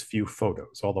precious few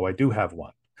photos, although I do have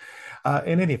one.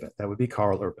 In any event, that would be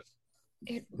Carl Urban.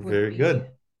 Very good.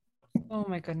 Oh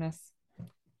my goodness.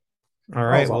 All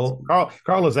right. Well,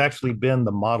 Carl has actually been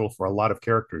the model for a lot of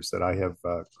characters that I have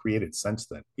created since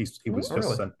then.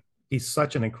 He's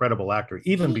such an incredible actor,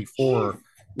 even before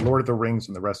Lord of the Rings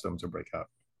and the rest of them to break out.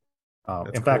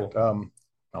 In fact,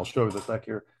 I'll show you this back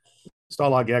here.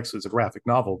 Stalag X is a graphic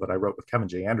novel that I wrote with Kevin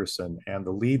J. Anderson, and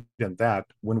the lead in that,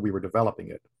 when we were developing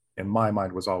it, in my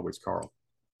mind, was always Carl.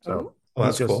 So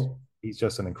that's cool. He's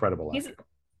just an incredible actor. He's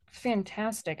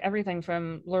fantastic. Everything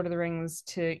from Lord of the Rings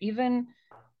to even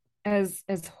as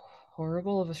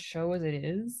horrible of a show as it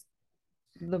is,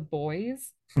 The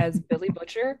Boys as Billy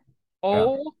Butcher.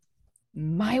 Oh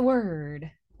my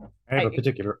word. I have a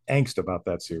particular angst about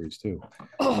that series too.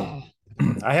 Oh.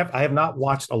 I have not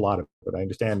watched a lot of it. I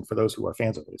understand for those who are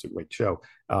fans of it, it's a great show.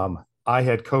 I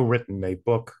had co-written a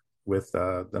book with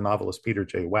the novelist Peter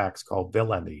J. Wax called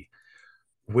Villainy,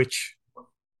 which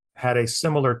had a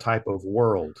similar type of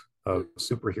world of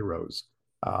superheroes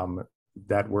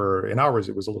that were, in ours,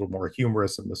 it was a little more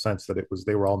humorous in the sense that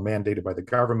they were all mandated by the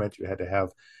government. You had to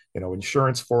have,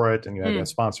 insurance for it, and you had to have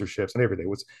sponsorships and everything.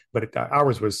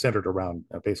 Ours was centered around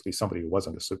basically somebody who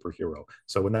wasn't a superhero.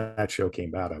 So when that show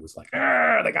came out, I was like,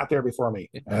 they got there before me.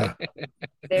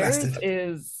 Theirs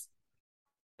is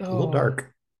a little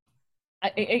dark.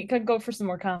 It could go for some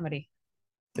more comedy.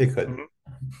 It could.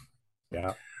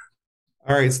 Yeah.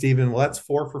 All right, Stephen. Well, that's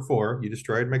 4 for 4. You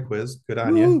destroyed my quiz. Good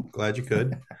on you. Glad you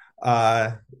could.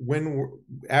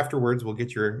 Afterwards, we'll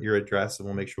get your address and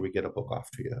we'll make sure we get a book off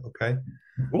to you. Okay.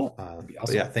 Cool.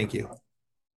 Awesome. Yeah, thank you.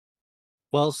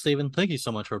 Well, Stephen, thank you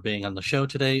so much for being on the show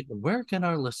today. Where can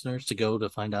our listeners go to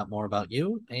find out more about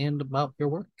you and about your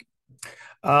work?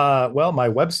 Well, my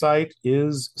website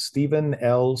is Stephen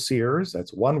L. Sears.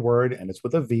 That's one word, and it's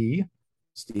with a V.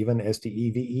 Stephen,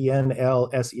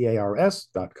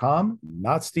 STEVENLSEARS.com,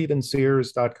 not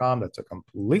StephenSears.com. That's a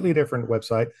completely different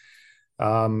website.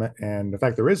 And in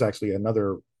fact, there is actually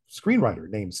another screenwriter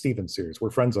named Stephen Sears. We're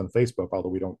friends on Facebook, although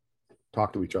we don't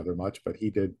talk to each other much, but he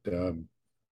did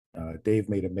Dave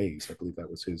Made a Maze. I believe that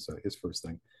was his first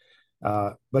thing.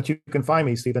 But you can find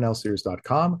me,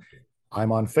 StephenLSears.com.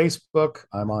 I'm on Facebook.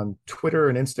 I'm on Twitter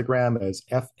and Instagram as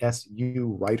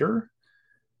FSU Writer.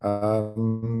 Or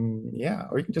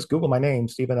you can just Google my name,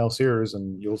 Stephen L. Sears,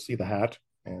 and you'll see the hat,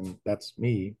 and that's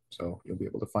me. So you'll be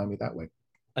able to find me that way.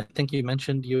 I think you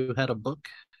mentioned you had a book.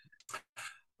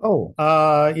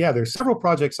 There's several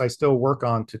projects I still work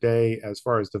on today as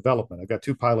far as development. I've got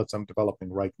 2 pilots I'm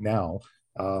developing right now.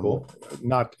 Cool.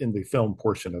 Not in the film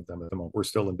portion of them at the moment. We're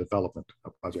still in development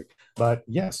of project. But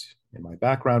yes, in my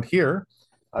background here,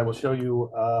 I will show you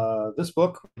this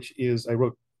book, which is, I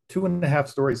wrote 2.5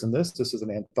 stories in this. This is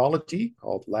an anthology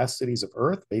called Last Cities of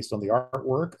Earth, based on the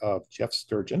artwork of Jeff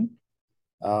Sturgeon.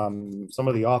 Some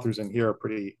of the authors in here are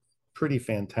pretty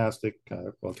fantastic.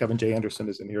 Kevin J. Anderson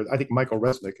is in here. I think Michael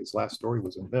Resnick, his last story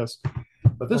was in this.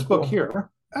 But this book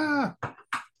here,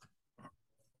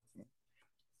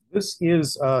 this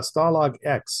is Stalag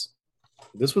X.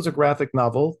 This was a graphic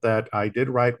novel that I did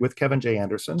write with Kevin J.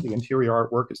 Anderson. The interior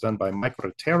artwork is done by Mike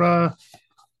Rotera.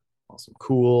 Awesome,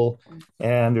 cool.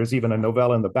 And there's even a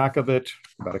novella in the back of it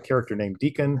about a character named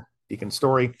Deacon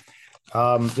Story.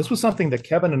 This was something that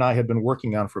Kevin and I had been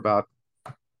working on for about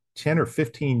 10 or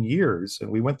 15 years, and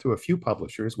we went through a few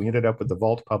publishers. We ended up with the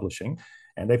Vault Publishing,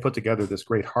 and they put together this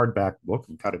great hardback book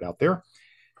and cut it out there.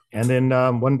 And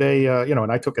then one day,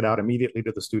 and I took it out immediately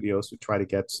to the studios to try to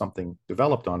get something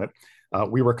developed on it.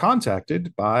 We were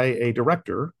contacted by a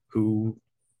director who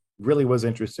really was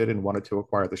interested and wanted to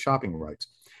acquire the shopping rights,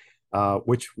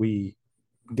 which we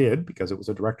did because it was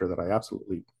a director that I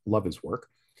absolutely love his work.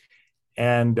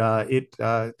 And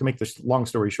to make this long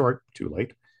story short, too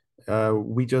late,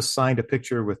 we just signed a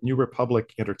picture with New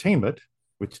Republic Entertainment,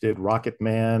 which did Rocket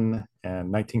Man and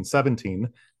 1917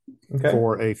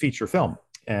 for a feature film.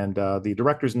 And the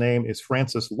director's name is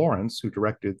Francis Lawrence, who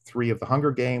directed 3 of the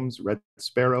Hunger Games, Red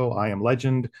Sparrow, I Am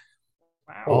Legend,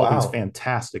 all these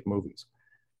fantastic movies.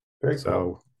 Very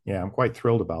cool. Yeah, I'm quite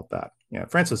thrilled about that. Yeah,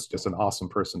 Francis is just an awesome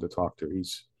person to talk to.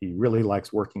 He really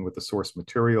likes working with the source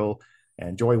material.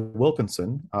 And Joy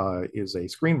Wilkinson is a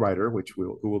screenwriter,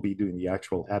 who will be doing the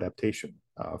actual adaptation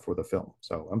for the film.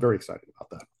 So I'm very excited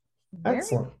about that.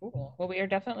 Excellent. Very cool. Well, we are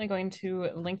definitely going to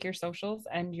link your socials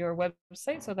and your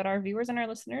website so that our viewers and our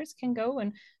listeners can go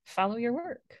and follow your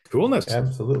work. Coolness.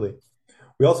 Absolutely.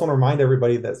 We also want to remind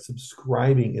everybody that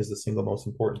subscribing is the single most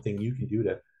important thing you can do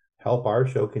to help our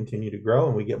show continue to grow,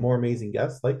 and we get more amazing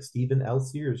guests like Stephen L.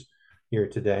 Sears here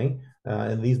today,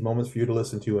 and these moments for you to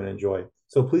listen to and enjoy.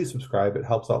 So please subscribe. It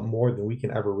helps out more than we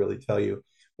can ever really tell you.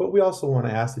 But we also want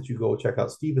to ask that you go check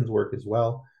out Stephen's work as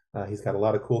well. He's got a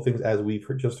lot of cool things, as we've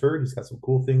just heard. He's got some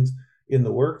cool things in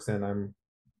the works, and I'm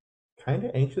kind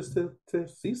of anxious to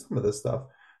see some of this stuff.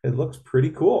 It looks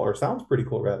pretty cool, or sounds pretty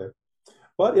cool, rather.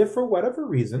 But if for whatever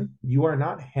reason you are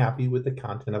not happy with the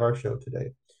content of our show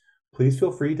today, please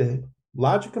feel free to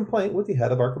lodge a complaint with the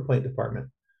head of our complaint department.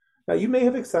 Now, you may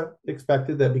have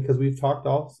expected that because we've talked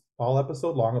all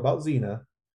episode long about Xena,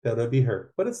 that it would be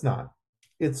her, but it's not.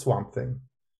 It's Swamp Thing.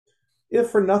 If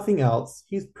for nothing else,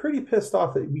 he's pretty pissed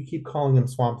off that we keep calling him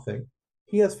Swamp Thing.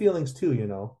 He has feelings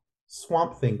too,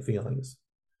 Swamp Thing feelings.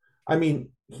 I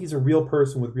mean, he's a real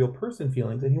person with real person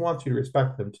feelings, and he wants you to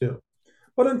respect them too.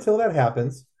 But until that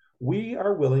happens, we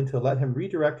are willing to let him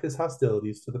redirect his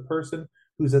hostilities to the person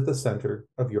who's at the center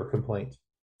of your complaint.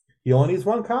 He only needs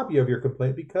 1 copy of your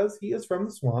complaint because he is from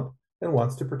the swamp and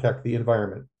wants to protect the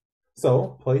environment.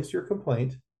 So, place your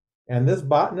complaint, and this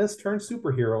botanist turned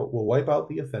superhero will wipe out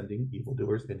the offending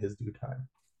evildoers in his due time.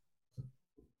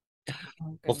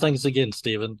 Well, thanks again,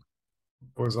 Stephen.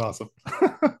 It was awesome.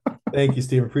 Thank you,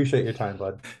 Stephen. Appreciate your time,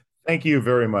 bud. Thank you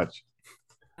very much.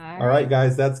 All right,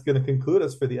 guys, that's going to conclude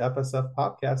us for the FSF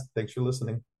podcast. Thanks for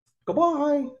listening.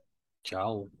 Goodbye.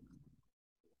 Ciao.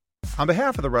 On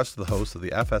behalf of the rest of the hosts of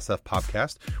the FSF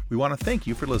podcast, we want to thank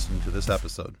you for listening to this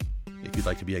episode. If you'd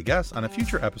like to be a guest on a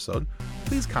future episode,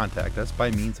 please contact us by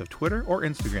means of Twitter or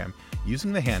Instagram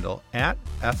using the handle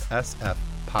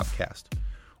 @FSFpopcast,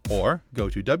 or go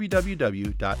to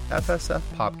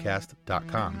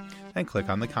www.fsfpopcast.com and click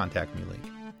on the Contact Me link.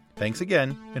 Thanks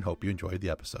again, and hope you enjoyed the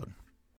episode.